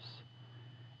neighbors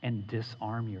and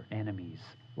disarm your enemies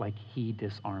like he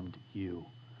disarmed you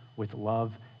with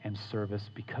love and service,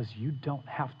 because you don't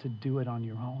have to do it on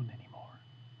your own anymore.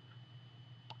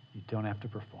 You don't have to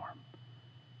perform.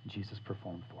 Jesus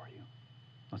performed for you.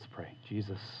 Let's pray.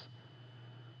 Jesus,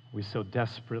 we so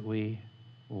desperately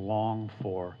long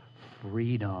for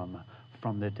freedom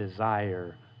from the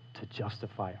desire to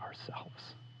justify ourselves.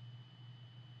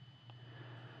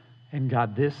 And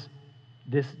God, this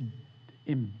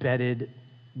embedded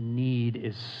need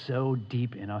is so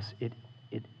deep in us,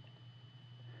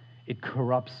 it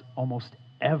corrupts almost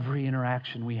every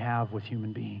interaction we have with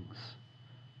human beings.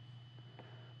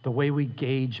 The way we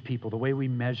gauge people, the way we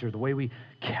measure, the way we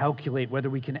calculate whether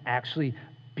we can actually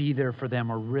be there for them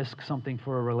or risk something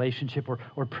for a relationship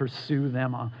or pursue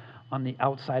them on the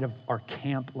outside of our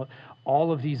camp.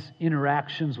 All of these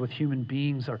interactions with human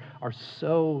beings are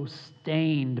so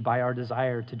stained by our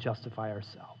desire to justify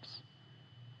ourselves.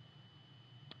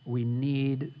 We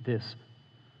need this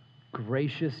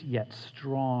gracious yet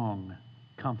strong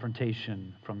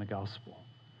confrontation from the gospel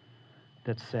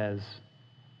that says,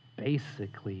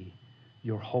 basically,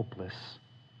 you're hopeless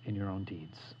in your own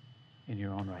deeds, in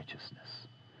your own righteousness.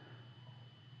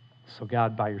 So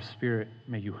God, by your Spirit,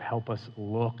 may you help us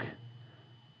look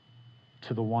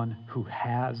to the one who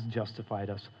has justified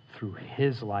us through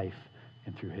his life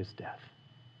and through his death.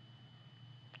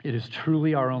 It is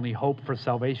truly our only hope for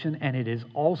salvation, and it is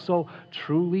also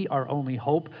truly our only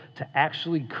hope to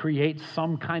actually create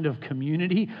some kind of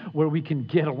community where we can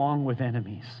get along with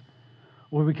enemies,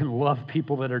 where we can love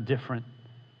people that are different,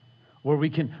 where we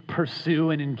can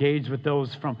pursue and engage with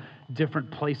those from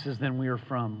different places than we are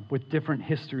from, with different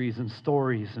histories and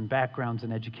stories and backgrounds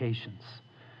and educations,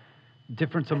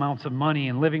 different amounts of money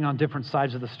and living on different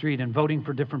sides of the street and voting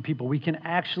for different people. We can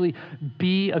actually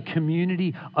be a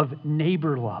community of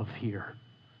neighbor love here,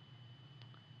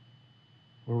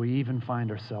 where we even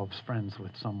find ourselves friends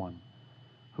with someone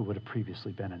who would have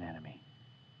previously been an enemy.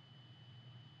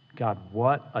 God,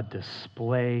 what a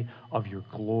display of your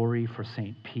glory for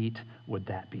St. Pete would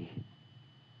that be?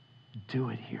 Do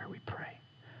it here, we pray.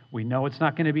 We know it's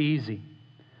not going to be easy.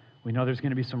 We know there's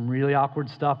going to be some really awkward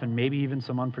stuff and maybe even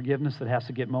some unforgiveness that has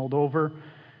to get mulled over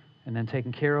and then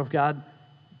taken care of, God.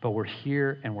 But we're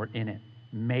here and we're in it.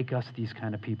 Make us these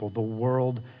kind of people. The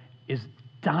world is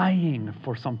dying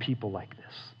for some people like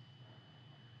this.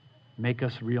 Make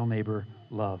us real neighbor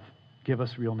love. Give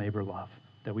us real neighbor love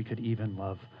that we could even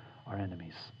love our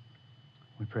enemies.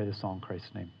 We pray this all in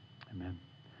Christ's name. Amen.